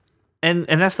hands. And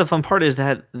that's the fun part is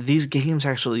that these games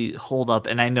actually hold up.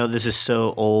 And I know this is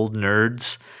so old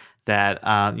nerds that,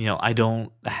 I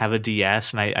don't have a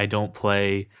DS and I don't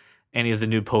play any of the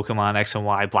new Pokemon X and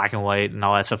Y, Black and White, and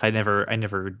all that stuff. I never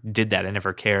did that. I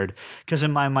never cared because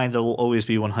in my mind there will always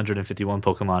be 151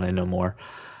 Pokemon and no more.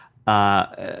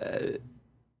 And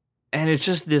it's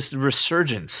just this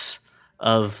resurgence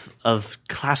of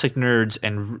classic nerds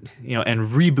and and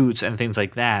reboots and things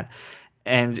like that.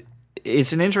 And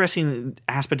it's an interesting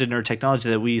aspect of nerd technology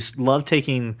that we love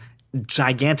taking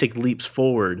gigantic leaps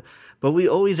forward. But we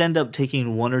always end up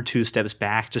taking 1 or 2 steps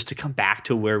back just to come back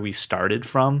to where we started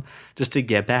from, just to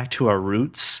get back to our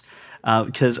roots.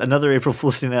 Because another April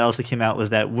Fool's thing that also came out was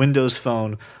that Windows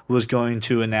Phone was going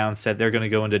to announce that they're going to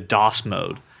go into DOS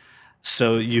mode.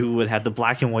 So you would have the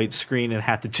black and white screen and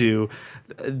have to do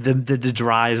the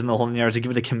drives and the whole yards to give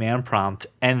it a command prompt,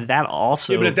 and that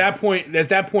also. Yeah, but at that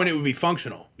point, it would be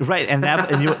functional, right? And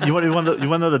you want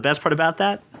to know the best part about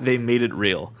that? They made it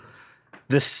real.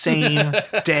 The same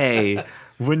day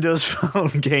Windows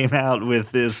Phone came out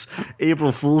with this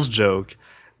April Fool's joke,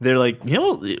 they're like,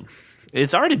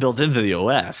 it's already built into the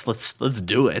OS. Let's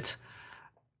do it.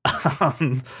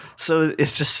 So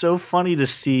it's just so funny to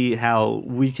see how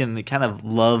we can kind of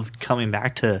love coming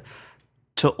back to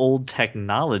old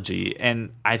technology,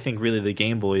 and I think really the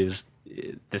Game Boy is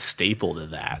the staple to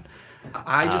that.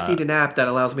 I just need an app that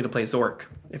allows me to play Zork.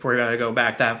 If we're gonna go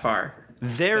back that far.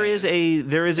 There is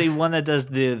a one that does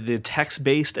the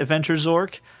text-based adventure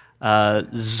Zork.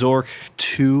 Zork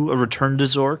 2, A Return to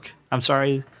Zork. I'm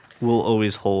sorry, will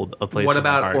always hold a place. What in my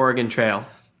about heart. Oregon Trail?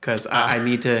 Because I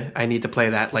need to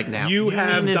play that like now. You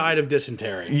have died of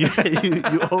dysentery.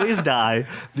 You always die.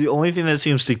 The only thing that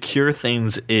seems to cure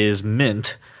things is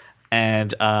mint.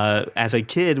 And as a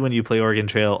kid, when you play Oregon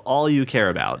Trail, all you care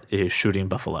about is shooting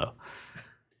buffalo.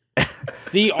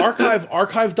 The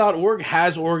archive.org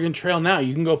has Oregon Trail now.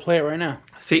 You can go play it right now.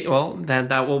 See, well, then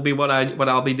that will be what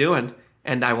I'll be doing,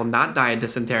 and I will not die of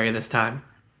dysentery this time.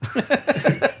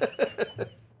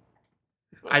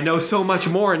 I know so much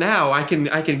more now. I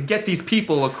can get these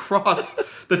people across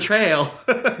the trail.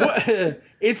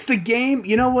 It's the game.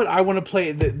 You know what I want to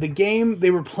play? The game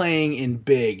they were playing in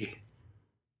Big.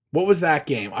 What was that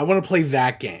game? I want to play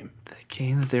that game. The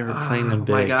game that they were playing in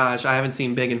Big. Oh my gosh, I haven't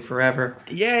seen Big in forever.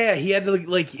 Yeah, he had to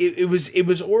it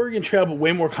was Oregon Trail, but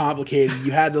way more complicated.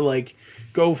 You had to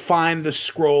go find the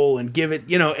scroll and give it.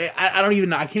 I don't even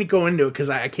know. I can't go into it because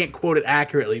I can't quote it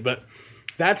accurately. But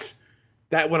that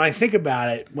when I think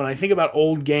about it, when I think about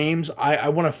old games, I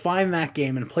want to find that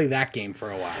game and play that game for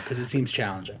a while because it seems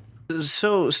challenging.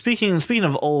 So speaking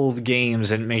of old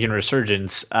games and making a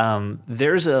resurgence,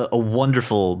 there's a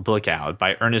wonderful book out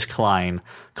by Ernest Cline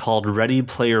called Ready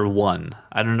Player One.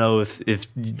 I don't know if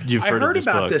you've heard of this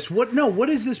book. I heard about this. What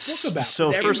is this book about?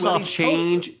 So first off,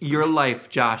 change your life,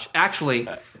 Josh. Actually,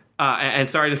 and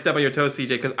sorry to step on your toes, CJ,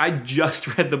 because I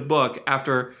just read the book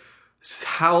after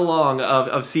how long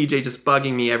of CJ just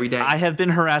bugging me every day. I have been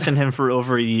harassing him for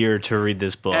over a year to read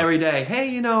this book. Every day.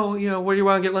 Hey, where do you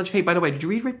want to get lunch? Hey, by the way, did you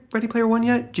read Ready Player One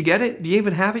yet? Did you get it? Do you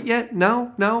even have it yet?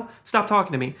 No? Stop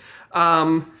talking to me.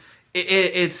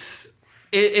 It's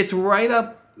right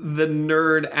up the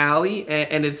nerd alley,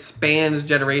 and it spans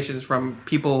generations from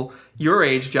people your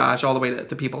age, Josh, all the way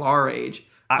to people our age.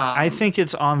 I think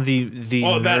it's on the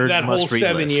nerd that whole must-read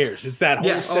 7 list. years. It's that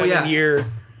whole 7 year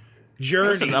journey.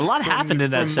 Listen, a lot happened in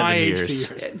that 7 years.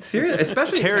 Seriously,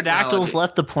 especially pterodactyls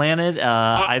left the planet.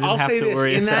 I didn't have to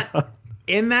worry about.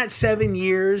 In that 7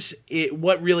 years,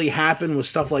 what really happened was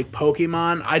stuff like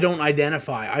Pokemon. I don't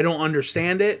identify. I don't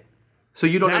understand it. So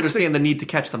you don't understand the need to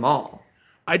catch them all.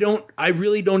 I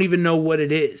really don't even know what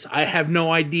it is. I have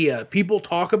no idea. People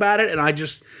talk about it, and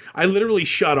I literally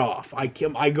shut off. I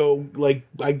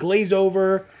glaze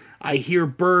over. I hear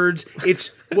birds.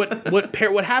 It's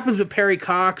what happens with Perry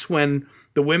Cox when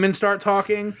the women start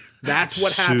talking. That's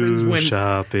what happens when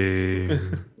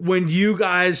shopping. When you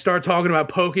guys start talking about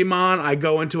Pokemon. I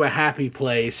go into a happy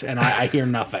place and I hear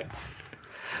nothing.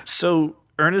 So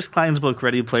Ernest Cline's book,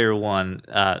 Ready Player One.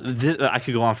 I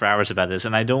could go on for hours about this,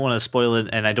 and I don't want to spoil it,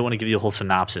 and I don't want to give you a whole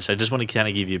synopsis. I just want to kind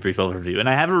of give you a brief overview, and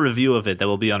I have a review of it that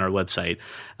will be on our website.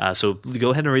 So go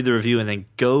ahead and read the review, and then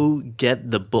go get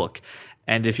the book.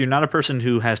 And if you're not a person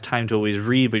who has time to always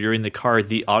read, but you're in the car,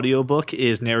 the audiobook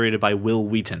is narrated by Will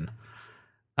Wheaton.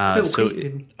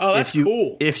 Wheaton. Oh, that's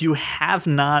cool. If you have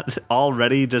not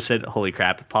already just said, holy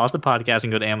crap, pause the podcast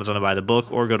and go to Amazon to buy the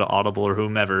book, or go to Audible or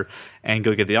whomever and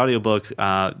go get the audiobook,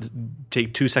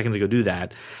 take 2 seconds to go do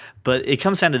that. But it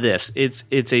comes down to this.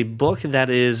 It's a book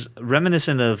that is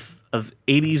reminiscent of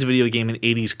 80s video game and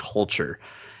 80s culture.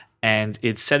 And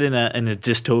it's set in a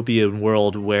dystopian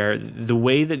world where the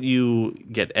way that you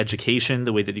get education,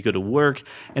 the way that you go to work,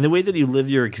 and the way that you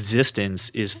live your existence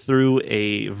is through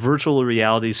a virtual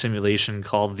reality simulation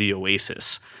called the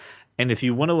Oasis. And if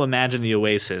you want to imagine the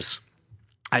Oasis,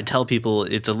 I tell people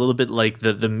it's a little bit like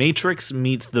the Matrix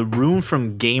meets The Room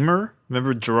from Gamer.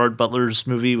 Remember Gerard Butler's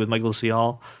movie with Michael C.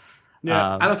 Hall?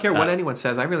 Yeah. I don't care what anyone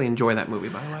says. I really enjoy that movie,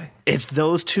 by the way. It's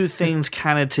those two things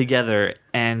kind of together,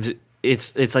 and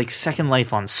it's like Second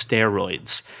Life on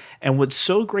steroids. And what's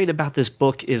so great about this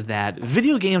book is that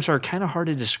video games are kind of hard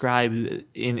to describe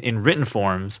in written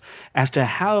forms as to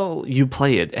how you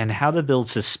play it and how to build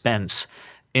suspense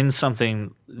in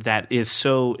something that is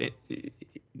so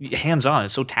hands-on,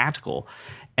 it's so tactical.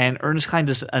 And Ernest Cline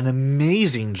does an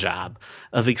amazing job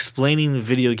of explaining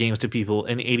video games to people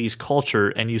in 80s culture,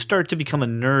 and you start to become a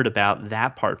nerd about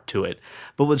that part to it.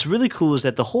 But what's really cool is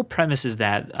that the whole premise is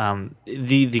that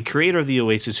the creator of the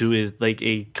Oasis, who is like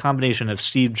a combination of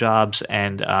Steve Jobs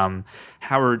and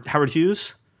Howard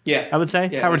Hughes, I would say,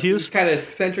 Howard Hughes. He's kind of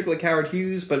eccentric like Howard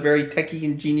Hughes, but very techie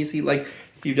and geniusy like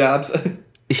Steve Jobs.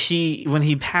 When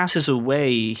he passes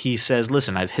away, he says,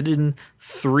 listen, I've hidden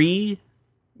 3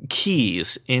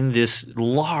 keys in this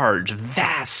large,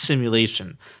 vast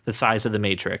simulation the size of the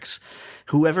Matrix.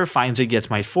 Whoever finds it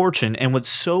gets my fortune. And what's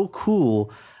so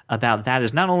cool about that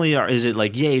is not only is it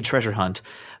like, yay, treasure hunt,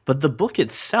 but the book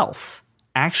itself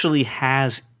actually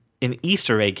has an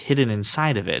Easter egg hidden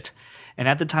inside of it. And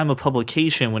at the time of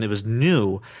publication, when it was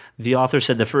new, the author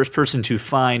said the first person to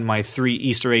find my 3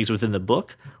 Easter eggs within the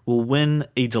book will win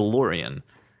a DeLorean.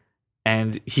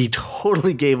 And he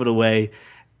totally gave it away.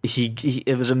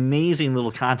 It was an amazing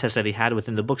little contest that he had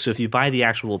within the book. So if you buy the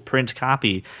actual print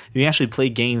copy, you can actually play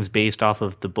games based off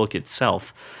of the book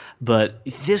itself. But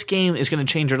this game is going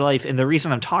to change your life. And the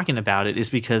reason I'm talking about it is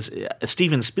because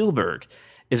Steven Spielberg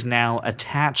is now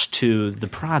attached to the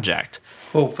project.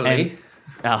 Hopefully.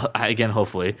 And, again,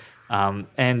 hopefully.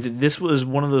 And this was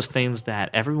one of those things that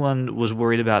everyone was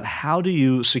worried about. How do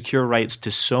you secure rights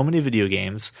to so many video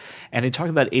games? And they talk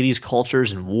about 80s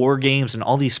cultures and war games and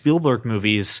all these Spielberg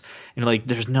movies. And like,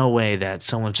 there's no way that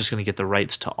someone's just going to get the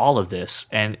rights to all of this.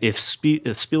 And if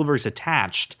Spielberg's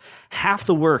attached, half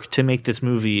the work to make this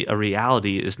movie a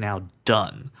reality is now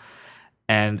done.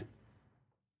 And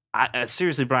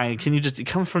seriously, Brian, can you just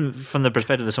come from the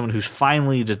perspective of someone who's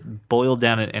finally just boiled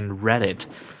down it and read it?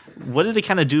 What did it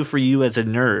kind of do for you as a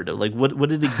nerd? Like, what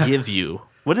did it give you?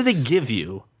 What did it give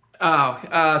you?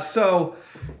 So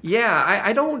yeah,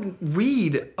 I don't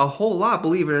read a whole lot,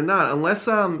 believe it or not, unless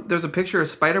there's a picture of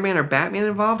Spider-Man or Batman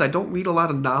involved. I don't read a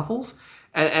lot of novels,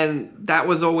 and that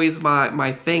was always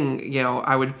my thing. You know,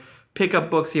 I would pick up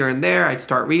books here and there. I'd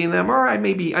start reading them, or I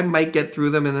might get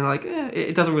through them, and then like,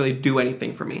 it doesn't really do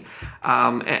anything for me.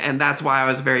 And that's why I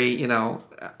was very, you know,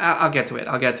 I'll get to it.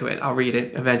 I'll read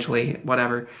it eventually,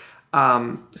 whatever.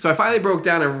 So I finally broke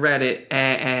down and read it,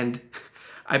 and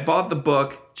I bought the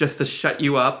book just to shut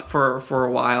you up for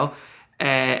a while,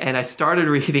 and I started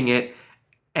reading it,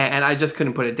 and I just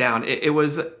couldn't put it down.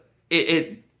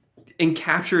 It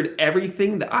encaptured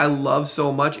everything that I love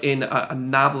so much in a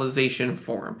novelization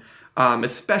form,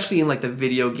 especially in like the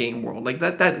video game world. Like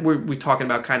that we're talking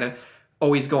about kind of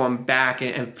always going back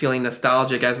and feeling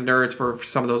nostalgic as nerds for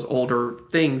some of those older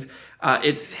things.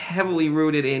 It's heavily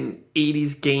rooted in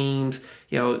 80s games,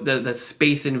 you know, the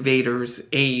Space Invaders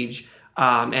age,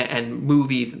 and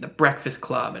movies and The Breakfast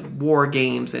Club and war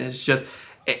games. And it's just,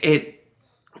 it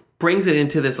brings it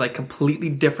into this like completely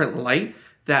different light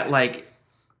that like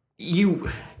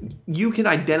you can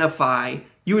identify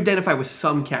with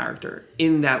some character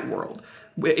in that world.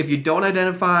 If you don't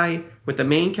identify with the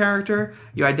main character,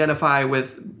 you identify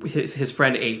with his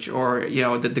friend H, or you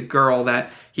know the girl that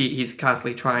he's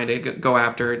constantly trying to go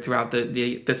after throughout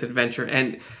this adventure.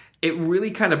 And it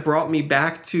really kind of brought me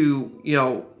back to, you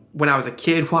know, when I was a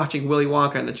kid watching Willy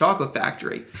Wonka and the Chocolate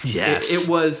Factory. Yes, it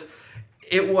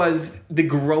was the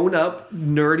grown-up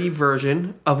nerdy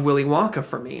version of Willy Wonka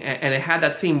for me, and it had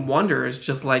that same wonder as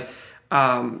just like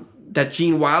that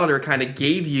Gene Wilder kind of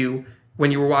gave you when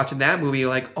you were watching that movie. You're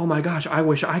like, oh my gosh, I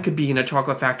wish I could be in a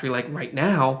chocolate factory like right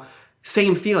now.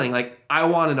 Same feeling, like I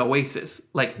want an oasis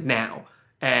like now,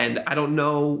 and I don't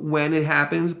know when it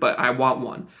happens, but I want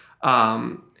one.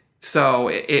 So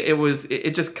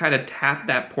it just kind of tapped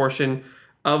that portion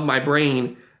of my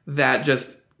brain that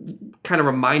just kind of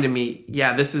reminded me,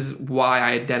 yeah, this is why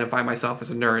I identify myself as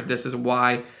a nerd. This is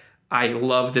why I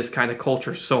love this kind of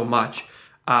culture so much.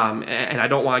 And I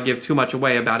don't want to give too much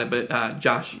away about it, but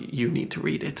Josh, you need to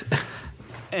read it.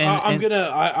 I'm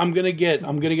gonna get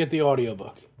the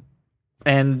audiobook.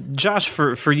 And Josh,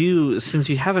 for you, since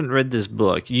you haven't read this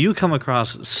book, you come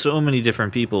across so many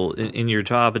different people in your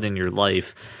job and in your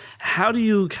life. How do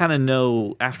you kind of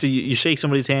know after you shake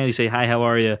somebody's hand, you say, hi, how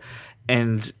are you?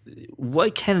 And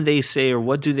what can they say, or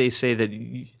what do they say that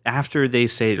after they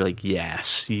say, like,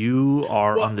 yes, you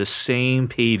are on the same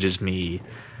page as me?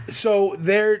 So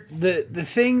the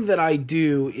thing that I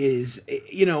do is,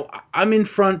 you know, I'm in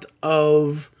front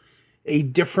of a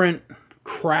different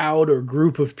crowd or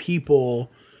group of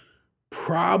people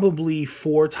probably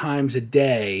 4 times a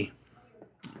day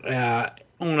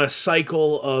on a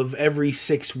cycle of every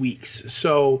 6 weeks.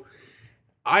 So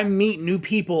I meet new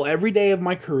people every day of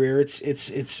my career.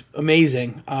 It's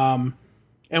amazing.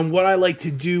 And what I like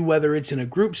to do, whether it's in a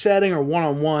group setting or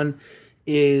one-on-one,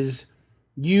 is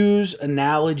use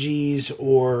analogies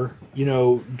or, you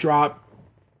know, drop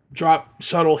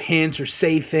subtle hints or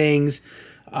say things.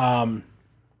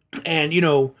 And, you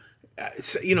know,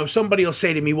 somebody will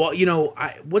say to me, well, you know,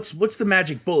 what's the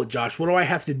magic bullet, Josh? What do I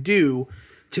have to do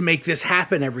to make this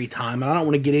happen every time? And I don't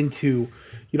want to get into,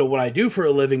 you know, what I do for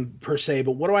a living per se,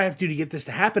 but what do I have to do to get this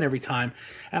to happen every time?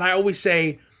 And I always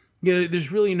say, you know,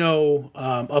 there's really no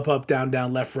up,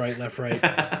 down, left, right.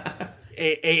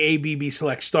 A, B, B,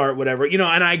 select, start, whatever, you know,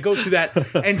 and I go through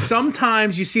that. And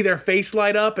sometimes you see their face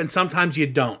light up and sometimes you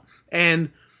don't.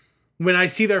 And when I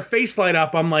see their face light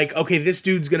up, I'm like, okay, this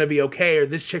dude's going to be okay, or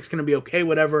this chick's going to be okay,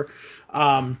 whatever.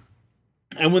 And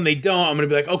when they don't, I'm going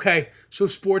to be like, okay, so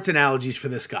sports analogies for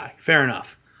this guy. Fair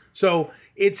enough. So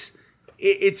it's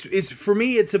for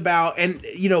me, it's about, and,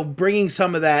 you know, bringing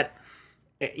some of that,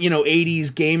 you know,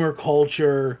 80s gamer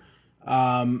culture,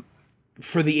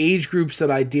 for the age groups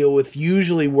that I deal with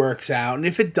usually works out. And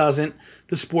if it doesn't,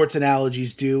 the sports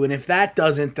analogies do. And if that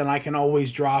doesn't, then I can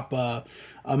always drop a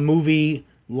movie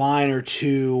line or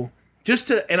two just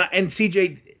to, and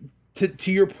CJ,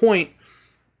 to your point,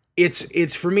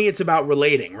 it's for me, it's about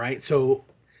relating, right? So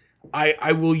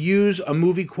I will use a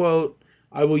movie quote,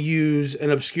 I will use an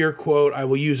obscure quote, I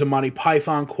will use a Monty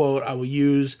Python quote, I will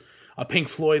use a Pink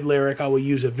Floyd lyric, I will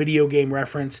use a video game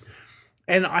reference,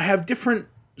 and I have different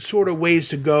sort of ways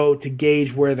to go to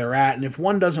gauge where they're at, and if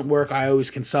one doesn't work, I always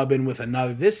can sub in with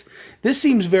another. This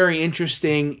seems very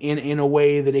interesting in a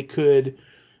way that it could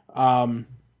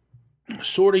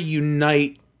sort of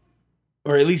unite,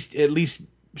 or at least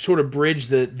sort of bridge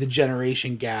the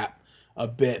generation gap a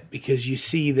bit, because you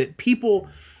see that people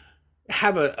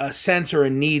have a sense or a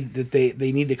need that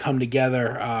they need to come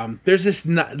together. There's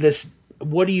this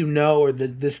what do you know, or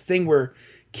this thing where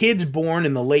kids born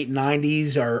in the late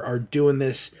 90s are doing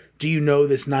this. Do you know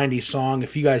this 90s song?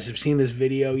 If you guys have seen this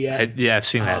video yet. I've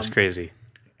seen that. It's crazy.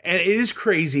 And it is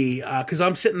crazy because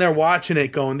I'm sitting there watching it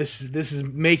going, this is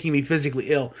making me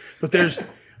physically ill. But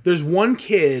there's one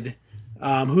kid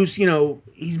who's,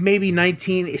 he's maybe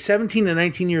 17 to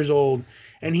 19 years old,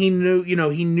 and he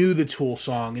knew the Tool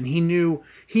song, and he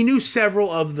knew several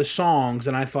of the songs,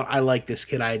 and I thought, I like this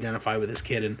kid, I identify with this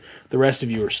kid, and the rest of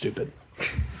you are stupid.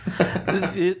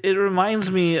 It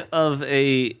reminds me of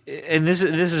and this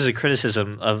is a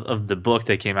criticism of the book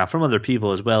that came out from other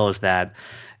people as well, as that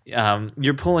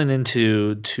you're pulling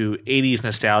into 80s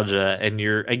nostalgia, and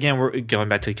we're going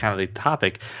back to kind of the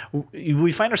topic.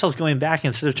 We find ourselves going back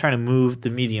instead of trying to move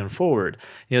the medium forward.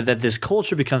 That this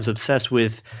culture becomes obsessed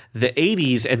with the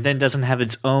 80s and then doesn't have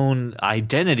its own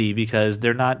identity because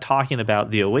they're not talking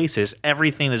about the Oasis.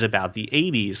 Everything is about the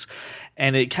 80s.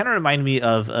 And it kind of reminded me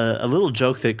of a little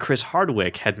joke that Chris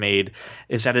Hardwick had made,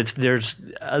 is that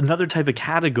there's another type of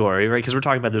category, right? Because we're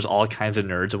talking about there's all kinds of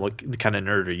nerds, and what kind of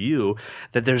nerd are you?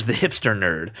 That there's the hipster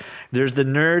nerd. There's the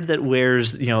nerd that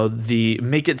wears, the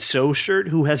Make It So shirt,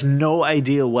 who has no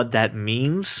idea what that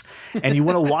means. And you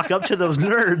want to walk up to those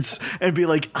nerds and be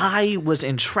like, I was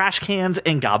in trash cans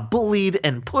and got bullied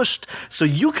and pushed, so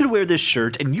you could wear this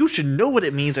shirt and you should know what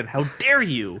it means, and how dare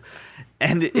you?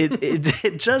 And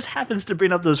it just happens to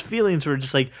bring up those feelings where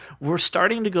just like we're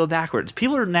starting to go backwards.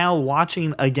 People are now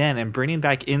watching again and bringing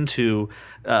back into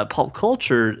pulp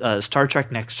culture Star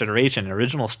Trek Next Generation,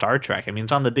 original Star Trek. I mean,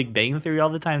 it's on The Big Bang Theory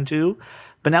all the time too.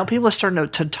 But now people are starting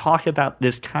to talk about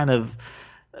this kind of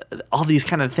all these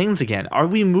kind of things again. Are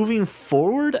we moving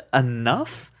forward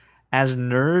enough as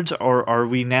nerds, or are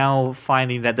we now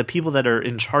finding that the people that are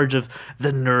in charge of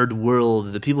the nerd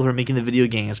world, the people who are making the video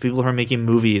games, people who are making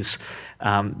movies,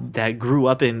 that grew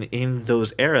up in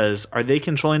those eras, are they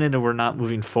controlling it and we're not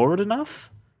moving forward enough?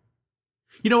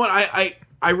 You know what?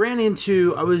 I ran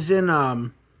into, I was in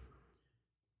a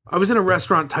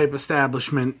restaurant type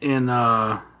establishment in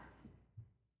I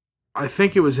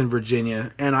think it was in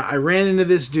Virginia, and I ran into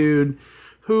this dude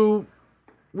who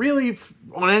really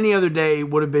on any other day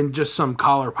would have been just some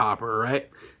collar popper, right?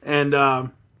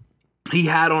 And he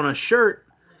had on a shirt.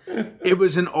 It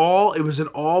was an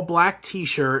all black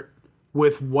T-shirt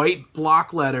with white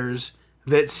block letters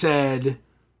that said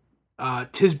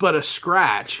 "'Tis but a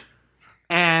scratch."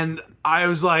 And I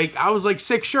was like,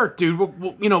 sick shirt, dude.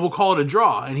 We'll call it a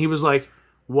draw. And he was like,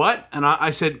 what? And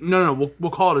I said, no,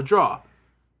 we'll call it a draw.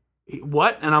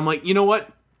 What? And I'm like, you know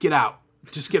what? Get out.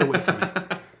 Just get away from me.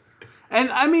 And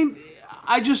I mean,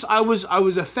 I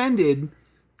was offended,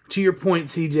 to your point,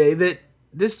 CJ, that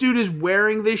this dude is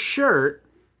wearing this shirt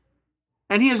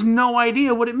and he has no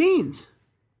idea what it means.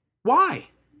 Why?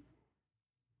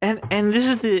 And this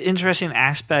is the interesting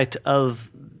aspect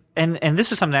of, and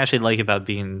this is something I actually like about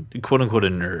being quote unquote a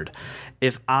nerd.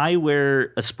 If I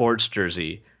wear a sports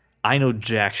jersey, I know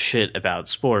jack shit about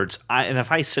sports. And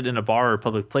if I sit in a bar or a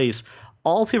public place,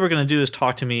 all people are going to do is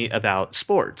talk to me about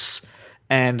sports.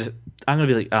 And I'm going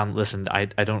to be like, listen, I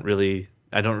don't really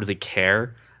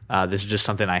care. This is just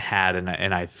something I had,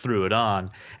 and I threw it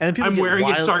on. And then people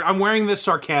I'm wearing this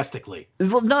sarcastically.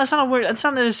 Well, no, it's not weird. It's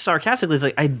not just sarcastically. It's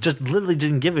like I just literally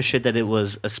didn't give a shit that it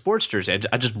was a sports jersey.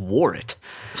 I just wore it.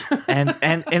 And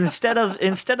instead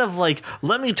of like,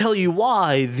 let me tell you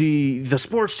why the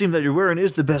sports team that you're wearing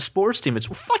is the best sports team. It's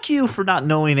fuck you for not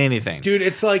knowing anything, dude.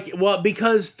 It's like, well,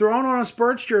 because throwing on a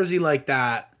sports jersey like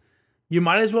that, you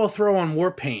might as well throw on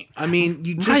war paint. I mean,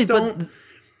 you just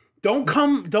don't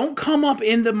come up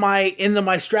into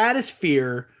my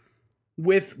stratosphere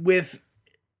with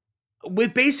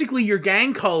basically your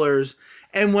gang colors,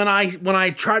 and when I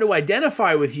try to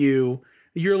identify with you,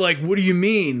 you're like, what do you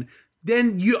mean?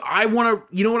 Then you know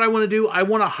what I want to do? I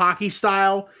want a hockey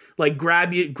style, like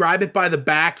grab it by the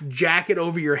back, jack it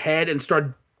over your head, and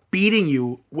start beating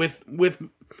you with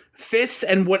fists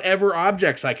and whatever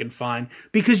objects I can find,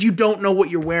 because you don't know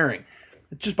what you're wearing.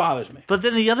 It just bothers me. But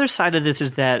then the other side of this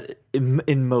is that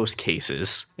in most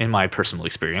cases, in my personal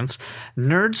experience,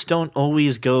 nerds don't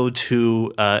always go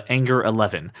to Anger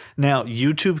 11. Now,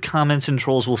 YouTube comments and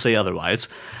trolls will say otherwise,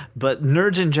 but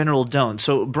nerds in general don't.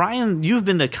 So, Brian, you've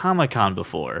been to Comic-Con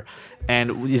before,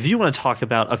 and if you want to talk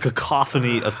about a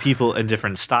cacophony of people in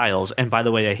different styles, and by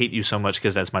the way, I hate you so much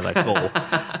because that's my life goal,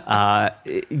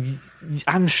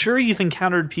 I'm sure you've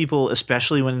encountered people,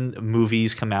 especially when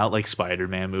movies come out, like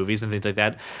Spider-Man movies and things like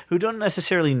that, who don't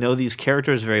necessarily know these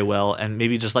characters very well and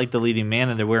maybe just like the leading man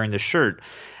and they're wearing the shirt.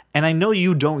 And I know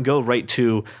you don't go right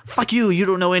to, fuck you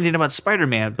don't know anything about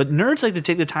Spider-Man, but nerds like to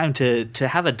take the time to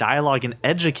have a dialogue and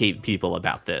educate people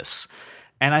about this.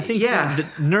 And I think that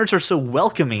nerds are so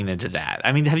welcoming into that.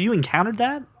 I mean, have you encountered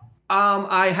that?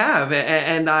 I have,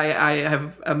 and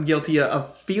I'm guilty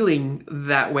of feeling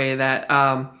that way.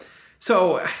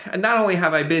 So not only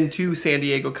have I been to San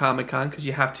Diego Comic-Con, because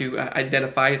you have to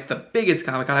identify it's the biggest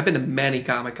Comic-Con. I've been to many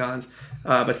Comic-Cons,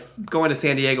 but going to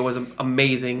San Diego was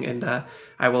amazing, and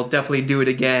I will definitely do it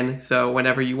again. So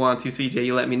whenever you want to, CJ,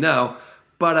 you let me know.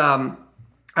 But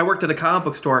I worked at a comic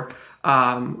book store,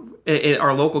 in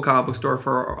our local comic book store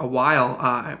for a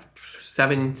while,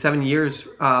 7 years,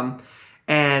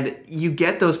 and you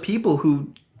get those people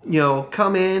who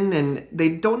come in and they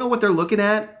don't know what they're looking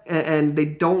at, and they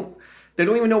don't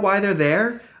even know why they're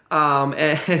there,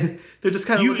 and they're just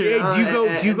kind of looking at.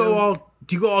 Do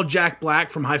you go all Jack Black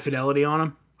from High Fidelity on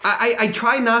them? I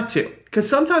try not to, because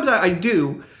sometimes I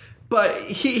do. But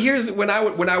here's when I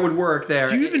would work there.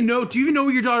 Do you even know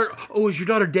your daughter? Oh, is your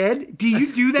daughter dead? Do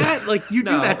you do that? Like you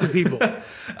do that to people?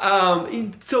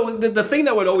 So the thing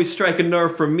that would always strike a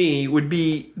nerve for me would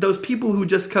be those people who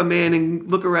just come in and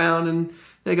look around and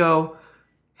they go,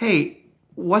 "Hey,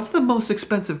 what's the most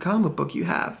expensive comic book you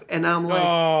have?" And I'm like,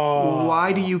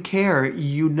 "Why do you care?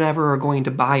 You never are going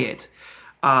to buy it."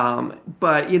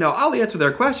 But I'll answer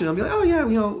their question. I'll be like, "Oh yeah,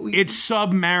 it's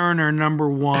Submariner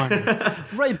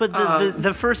 #1." Right, but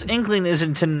the first inkling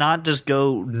isn't to not just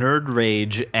go nerd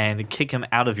rage and kick him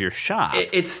out of your shop.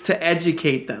 It's to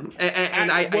educate them.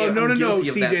 And I'm guilty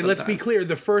of that CJ, let's be clear.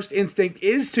 The first instinct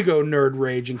is to go nerd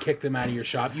rage and kick them out of your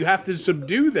shop. You have to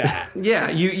subdue that. Yeah,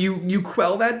 you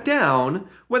quell that down,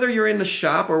 whether you're in the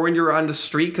shop or when you're on the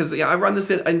street, because I run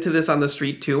into this on the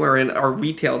street too, or in our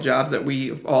retail jobs that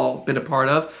we've all been a part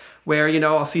of, where,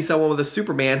 I'll see someone with a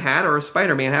Superman hat or a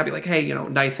Spider-Man hat, be like, "Hey,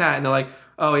 nice hat." And they're like,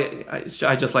 "Oh, yeah,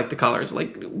 I just like the colors."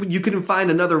 Like, you couldn't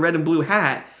find another red and blue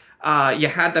hat. You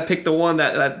had to pick the one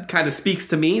that kind of speaks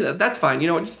to me. That's fine.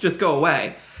 Just go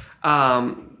away.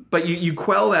 But you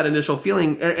quell that initial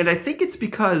feeling. And I think it's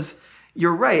because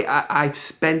you're right. I've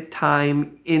spent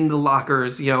time in the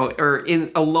lockers, or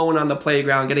alone on the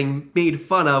playground, getting made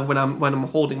fun of when I'm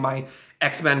holding my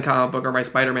X-Men comic book or my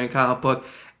Spider-Man comic book.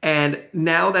 And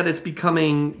now that it's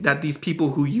becoming that these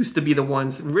people who used to be the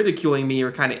ones ridiculing me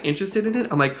are kind of interested in it,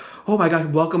 I'm like, "Oh my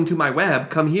God, welcome to my web.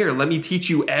 Come here. Let me teach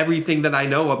you everything that I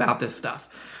know about this stuff."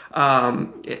 I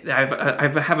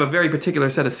have a very particular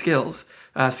set of skills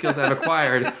I've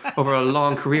acquired over a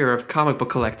long career of comic book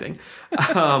collecting.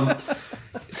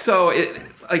 So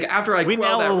after I we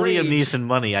quell now that owe rage, Liam Neeson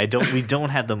money. We don't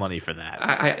have the money for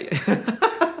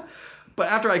that. But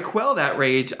after I quell that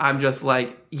rage, I'm just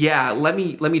like, "Yeah, let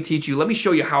me teach you. Let me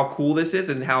show you how cool this is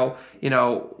and how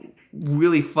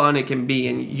really fun it can be,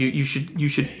 and you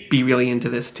should be really into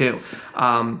this too."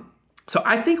 So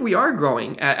I think we are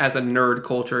growing as a nerd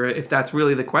culture, if that's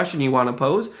really the question you want to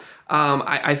pose.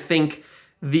 I think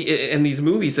these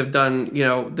movies have done,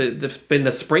 been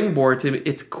the springboard to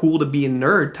it's cool to be a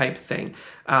nerd type thing.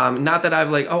 Not that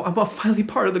I've I'm finally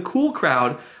part of the cool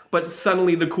crowd, but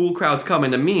suddenly the cool crowd's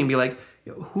coming to me and be like,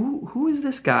 who is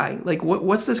this guy? Like,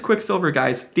 what's this Quicksilver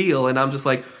guy's deal? And I'm just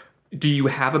like, "Do you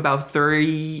have about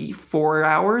 34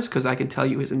 hours? Because I can tell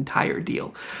you his entire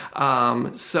deal."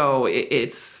 So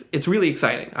it's really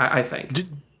exciting, I think.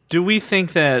 Do we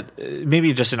think that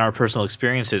maybe just in our personal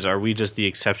experiences, are we just the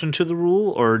exception to the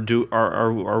rule, or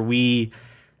are we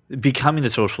becoming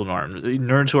the social norm?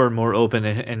 Nerds who are more open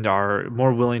and are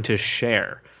more willing to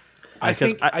share. I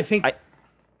think.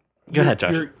 Go ahead,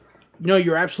 Josh.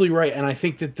 You're absolutely right, and I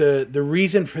think that the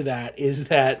reason for that is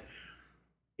that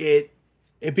it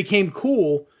became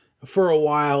cool for a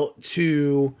while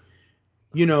to,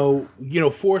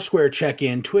 Foursquare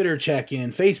check-in, Twitter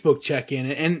check-in, Facebook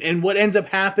check-in, and what ends up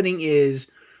happening is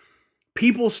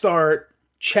people start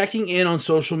checking in on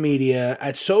social media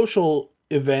at social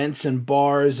events and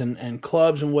bars and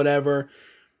clubs and whatever.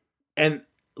 And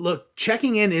look,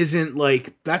 checking in isn't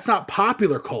that's not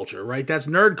popular culture, right? That's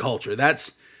nerd culture.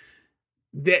 That's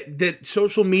that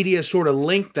social media sort of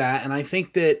linked that. And I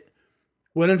think that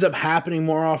what ends up happening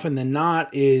more often than not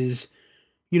is,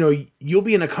 you'll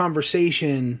be in a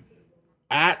conversation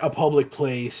at a public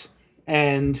place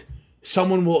and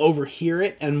someone will overhear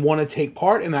it and want to take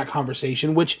part in that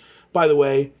conversation, which, by the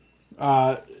way,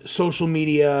 social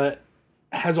media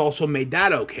has also made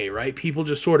that okay, right? People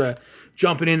just sort of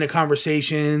jumping into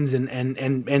conversations and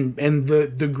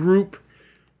the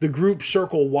group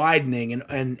circle widening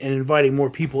and inviting more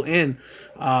people in,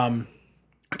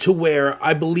 to where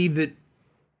I believe that,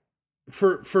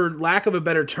 for lack of a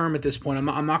better term at this point,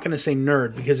 I'm not going to say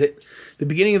nerd, because at the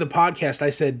beginning of the podcast I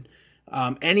said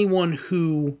anyone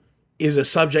who is a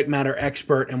subject matter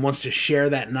expert and wants to share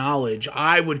that knowledge,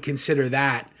 I would consider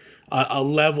that a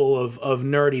level of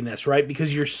nerdiness, right?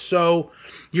 Because you're so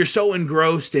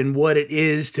engrossed in what it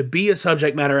is to be a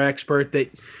subject matter expert that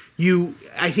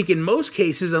I think in most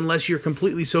cases, unless you're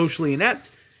completely socially inept,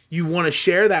 you want to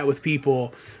share that with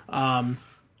people.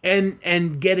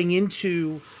 And getting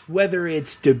into whether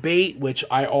it's debate, which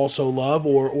I also love,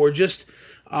 or just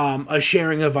a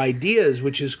sharing of ideas,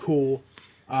 which is cool.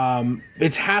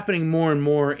 It's happening more and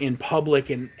more in public,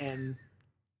 and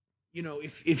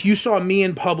if you saw me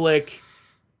in public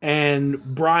and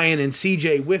Brian and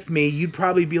CJ with me, you'd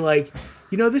probably be like,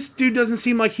 this dude doesn't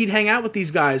seem like he'd hang out with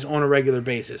these guys on a regular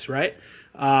basis, right?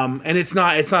 And it's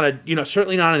not a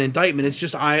certainly not an indictment. It's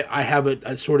just I have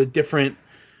a sort of different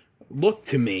look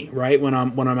to me, right? When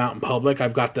I'm out in public,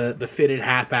 I've got the fitted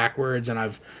hat backwards, and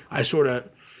I sort of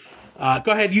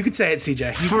go ahead. You could say it,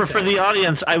 CJ. For the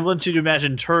audience, I want you to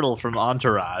imagine Turtle from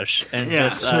Entourage and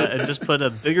just put a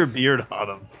bigger beard on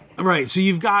him. Right. So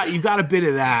you've got a bit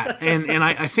of that, and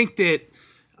I think that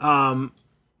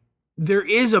there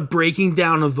is a breaking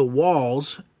down of the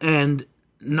walls, and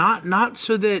not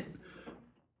so that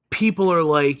people are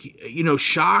like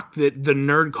shocked that the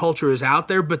nerd culture is out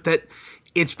there, but that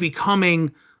it's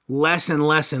becoming less and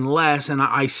less and less. And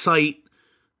I cite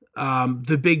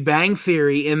the Big Bang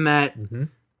Theory in that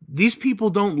these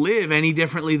people don't live any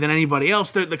differently than anybody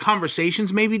else. The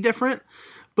conversations may be different,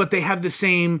 but they have the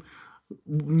same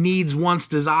needs, wants,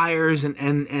 desires,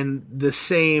 and the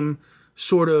same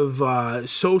sort of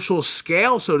social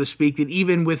scale, so to speak, that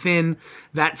even within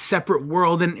that separate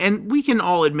world, and we can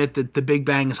all admit that the Big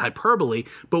Bang is hyperbole,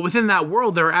 but within that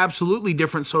world, there are absolutely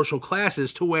different social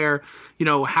classes, to where,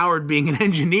 Howard being an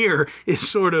engineer is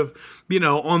sort of,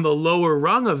 on the lower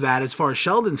rung of that as far as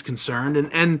Sheldon's concerned,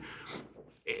 and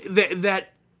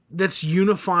that's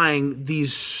unifying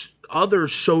these other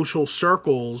social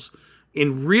circles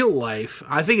in real life.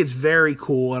 I think it's very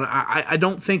cool, and I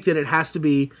don't think that it has to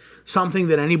be something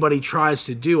that anybody tries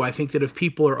to do. I think that if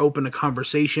people are open to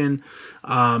conversation,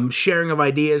 sharing of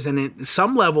ideas, and at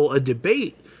some level a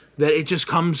debate, that it just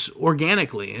comes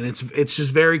organically, and it's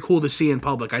just very cool to see in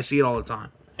public. I see it all the time.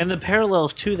 And the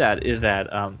parallels to that is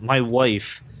that my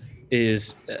wife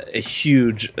is a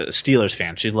huge Steelers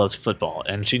fan. She loves football,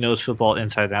 and she knows football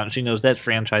inside out, and she knows that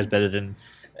franchise better than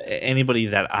anybody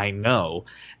that I know.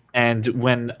 And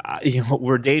when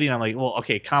we're dating, I'm like, well,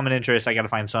 okay, common interest. I got to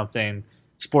find something.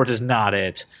 Sports is not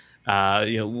it.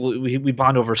 We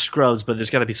bond over Scrubs, but there's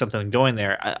got to be something going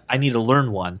there. I need to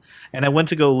learn one. And I went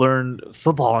to go learn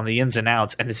football on the ins and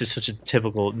outs, and this is such a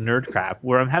typical nerd crap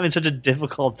where I'm having such a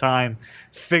difficult time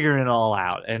figuring it all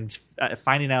out and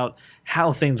finding out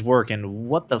how things work and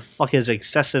what the fuck is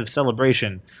excessive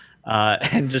celebration,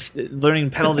 and just learning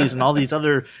penalties and all these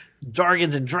other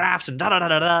jargons and drafts and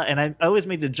da-da-da-da-da. And I always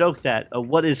make the joke that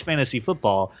what is fantasy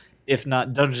football if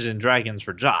not Dungeons and Dragons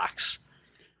for jocks?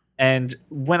 And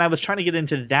when I was trying to get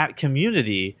into that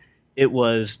community, it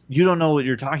was, you don't know what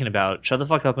you're talking about. Shut the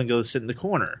fuck up and go sit in the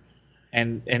corner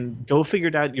and go figure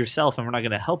it out yourself, and we're not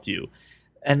going to help you.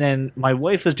 And then my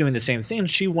wife was doing the same thing.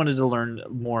 She wanted to learn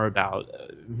more about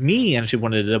me, and she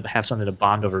wanted to have something to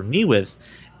bond over me with.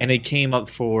 And it came up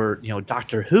for,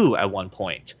 Doctor Who at one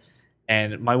point.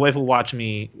 And my wife will watch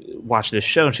me watch this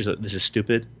show, and she's like, this is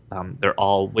stupid. They're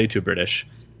all way too British.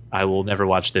 I will never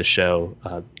watch this show.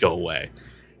 Go away.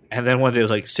 And then one day I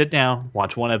was like, sit down,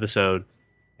 watch one episode,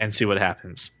 and see what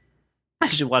happens.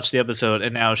 She watched the episode,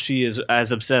 and now she is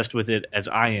as obsessed with it as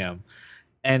I am.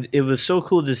 And it was so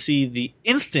cool to see the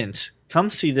instant,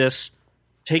 come see this,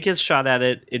 take a shot at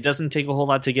it. It doesn't take a whole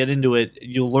lot to get into it.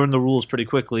 You'll learn the rules pretty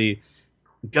quickly.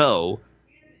 Go.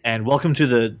 And welcome to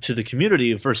the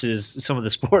community, versus some of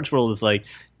the sports world is like,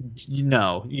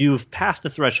 you've passed the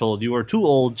threshold. You are too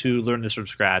old to learn this from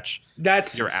scratch.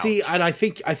 You're out. See, and I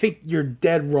think you're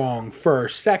dead wrong.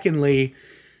 First, secondly,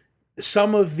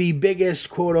 some of the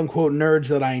biggest quote unquote nerds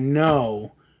that I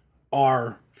know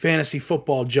are fantasy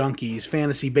football junkies,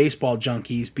 fantasy baseball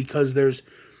junkies, because there's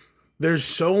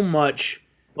so much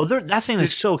Well, that thing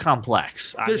is so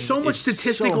complex. There's so much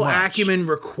statistical acumen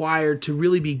required to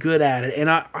really be good at it, and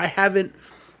I haven't.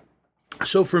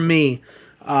 So for me,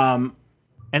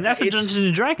 and that's a Dungeons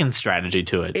and Dragons strategy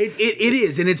to it. It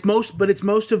is, and it's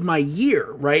most of my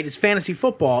year, right? It's fantasy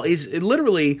football.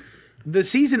 Literally the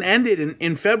season ended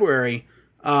in February.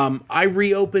 I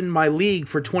reopened my league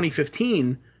for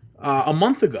 2015 a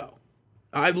month ago.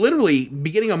 I literally,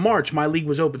 beginning of March, my league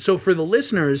was open. So for the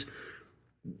listeners,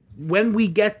 when we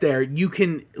get there, you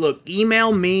can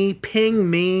email me,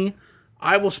 ping me.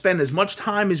 I will spend as much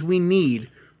time as we need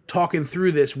talking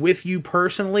through this with you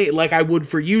personally, like I would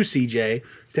for you, CJ,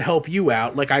 to help you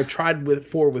out, like I've tried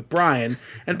with Brian.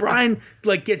 And Brian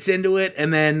gets into it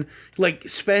and then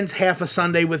spends half a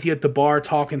Sunday with you at the bar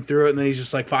talking through it, and then he's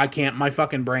just like, I can't, my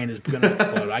fucking brain is gonna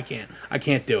explode. I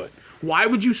can't do it. Why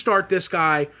would you start this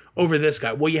guy over this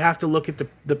guy? Well, you have to look at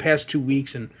the past 2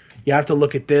 weeks, and you have to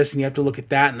look at this, and you have to look at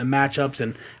that, and the matchups,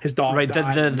 and his dog. Right,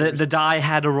 the die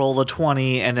had to roll a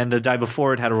 20, and then the die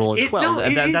before it had to roll a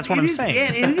 12. That's what I'm saying.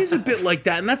 And it is a bit like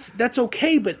that, and that's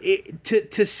okay. But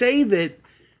to say that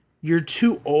you're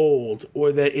too old,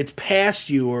 or that it's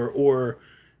past you, or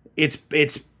it's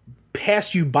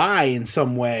passed you by in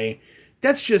some way.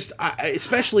 That's just,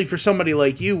 especially for somebody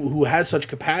like you who has such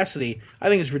capacity, I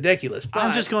think it's ridiculous. But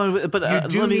I'm just going, but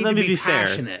let me be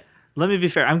passionate. Fair. Let me be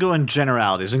fair. I'm going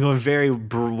generalities. I'm going very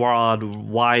broad,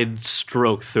 wide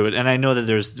stroke through it, and I know that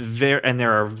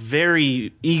there are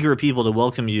very eager people to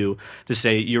welcome you to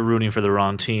say you're rooting for the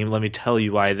wrong team. Let me tell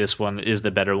you why this one is the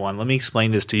better one. Let me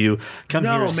explain this to you. Come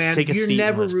here, man, take a seat.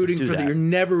 You're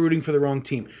never rooting for the wrong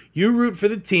team. You root for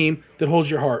the team that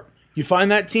holds your heart. You find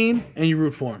that team and you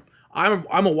root for them.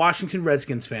 I'm a Washington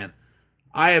Redskins fan.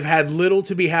 I have had little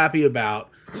to be happy about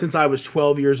since I was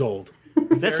 12 years old.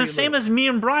 That's the same as me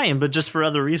and Brian, but just for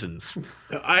other reasons.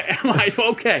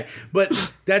 Okay,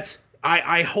 but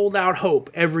I hold out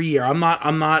hope every year. I'm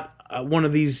not one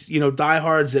of these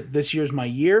diehards that this year's my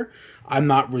year. I'm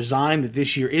not resigned that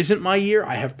this year isn't my year.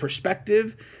 I have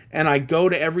perspective, and I go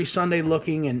to every Sunday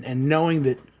looking and knowing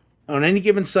that on any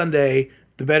given Sunday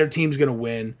the better team's going to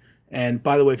win. And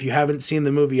by the way, if you haven't seen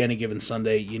the movie Any Given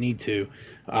Sunday, you need to.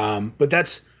 But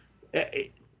that's,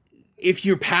 if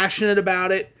you're passionate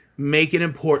about it, make it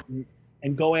important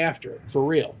and go after it for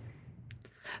real.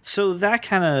 So that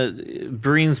kind of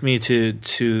brings me to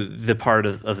the part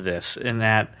of this, in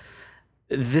that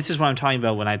this is what I'm talking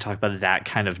about when I talk about that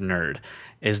kind of nerd,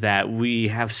 is that we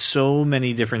have so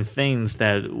many different things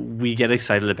that we get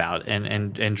excited about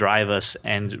and drive us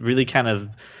and really kind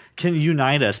of can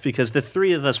unite us, because the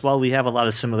three of us, while we have a lot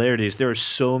of similarities, there are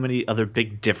so many other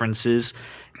big differences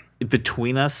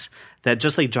between us that,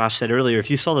 just like Josh said earlier, if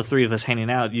you saw the three of us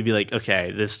hanging out, you'd be like, okay,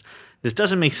 this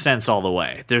doesn't make sense all the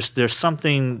way. There's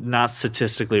something not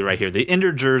statistically right here. The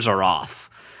integers are off.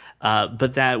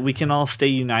 But that we can all stay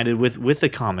united with a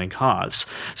common cause.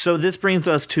 So this brings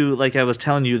us to, like I was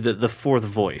telling you, the fourth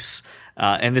voice.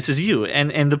 And this is you.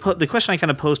 And the question I kind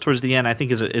of posed towards the end, I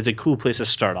think is a cool place to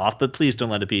start off, but please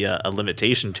don't let it be a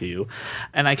limitation to you.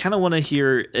 And I kind of want to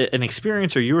hear an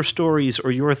experience or your stories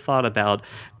or your thought about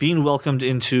being welcomed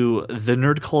into the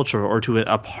nerd culture or to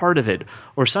a part of it,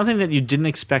 or something that you didn't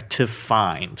expect to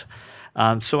find.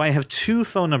 So I have 2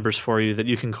 phone numbers for you that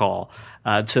you can call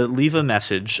to leave a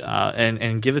message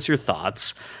and give us your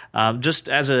thoughts. Just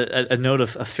as a note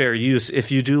of fair use,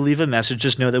 if you do leave a message,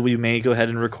 just know that we may go ahead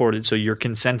and record it, so your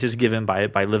consent is given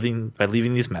by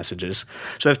leaving these messages.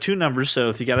 So I have 2 numbers, so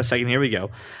if you got a second, here we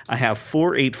go. I have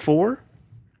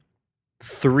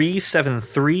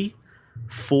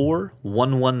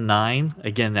 484-373-4119.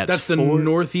 Again, that's the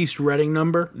Northeast Reading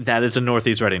number? That is a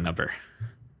Northeast Reading number.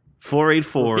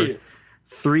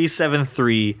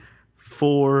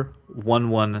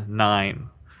 484-373-4119.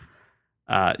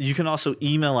 You can also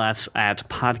email us at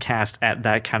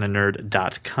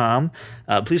podcast@thatkindofnerd.com.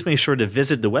 Please make sure to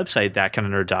visit the website,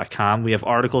 thatkindofnerd.com. We have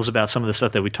articles about some of the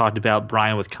stuff that we talked about.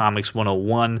 Brian with Comics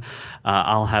 101.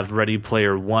 I'll have Ready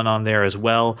Player One on there as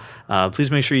well.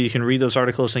 Please make sure you can read those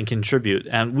articles and contribute.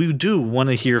 And we do want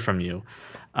to hear from you.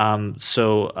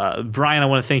 So Brian, I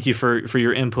want to thank you for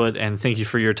your input, and thank you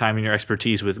for your time and your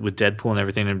expertise with Deadpool and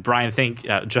everything. And Brian,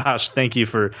 Josh, thank you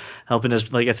for helping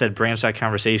us, like I said, branch that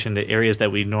conversation to areas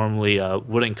that we normally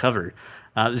wouldn't cover.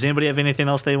 Does anybody have anything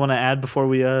else they want to add before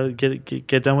we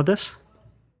get done with this?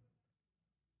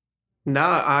 No,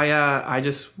 I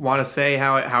just want to say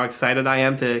how excited I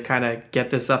am to kind of get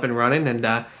this up and running and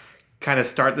kind of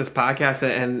start this podcast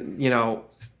and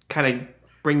kind of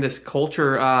bring this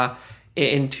culture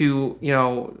into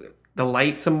the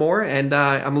light some more, and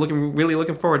I'm really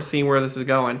looking forward to seeing where this is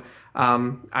going.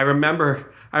 I remember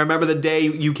the day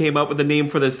you came up with the name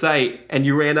for the site, and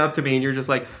you ran up to me and you're just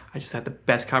like, I just had the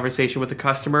best conversation with the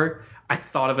customer. I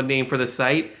thought of a name for the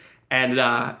site, and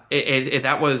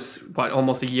that was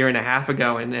almost a year and a half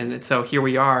ago, and so here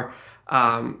we are,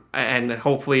 and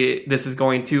hopefully this is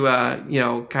going to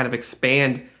kind of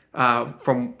expand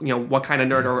from what kind of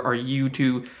nerd are you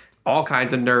to all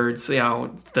kinds of nerds,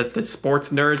 the sports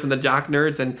nerds and the jock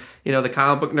nerds and, the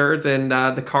comic book nerds and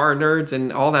the car nerds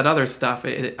and all that other stuff.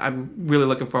 I'm really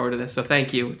looking forward to this. So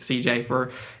thank you, CJ,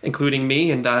 for including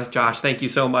me. And Josh, thank you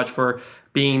so much for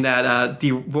being that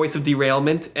voice of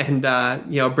derailment and,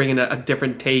 bringing a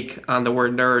different take on the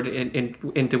word nerd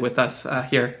into with us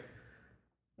here.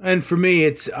 And for me,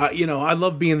 it's, I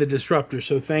love being the disruptor.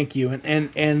 So thank you.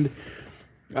 And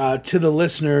to the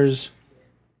listeners,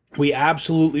 we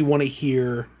absolutely want to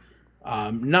hear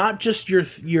not just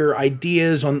your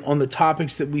ideas on the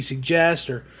topics that we suggest,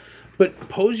 but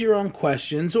pose your own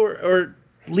questions or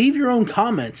leave your own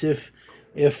comments. If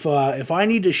I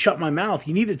need to shut my mouth,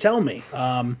 you need to tell me.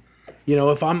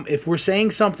 If we're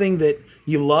saying something that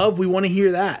you love, we want to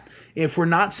hear that. If we're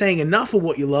not saying enough of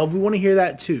what you love, we want to hear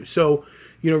that too. So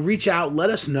reach out, let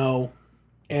us know,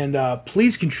 and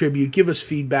please contribute, give us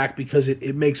feedback because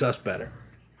it makes us better.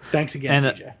 Thanks again,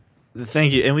 CJ.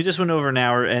 Thank you. And we just went over an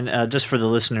hour, and just for the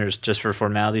listeners, just for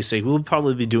formality's sake, we'll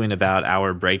probably be doing about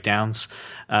hour breakdowns.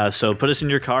 So put us in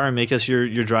your car and make us your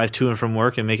drive to and from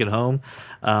work and make it home.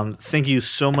 Thank you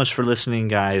so much for listening,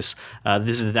 guys.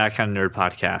 This is That Kind of Nerd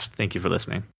Podcast. Thank you for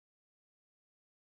listening.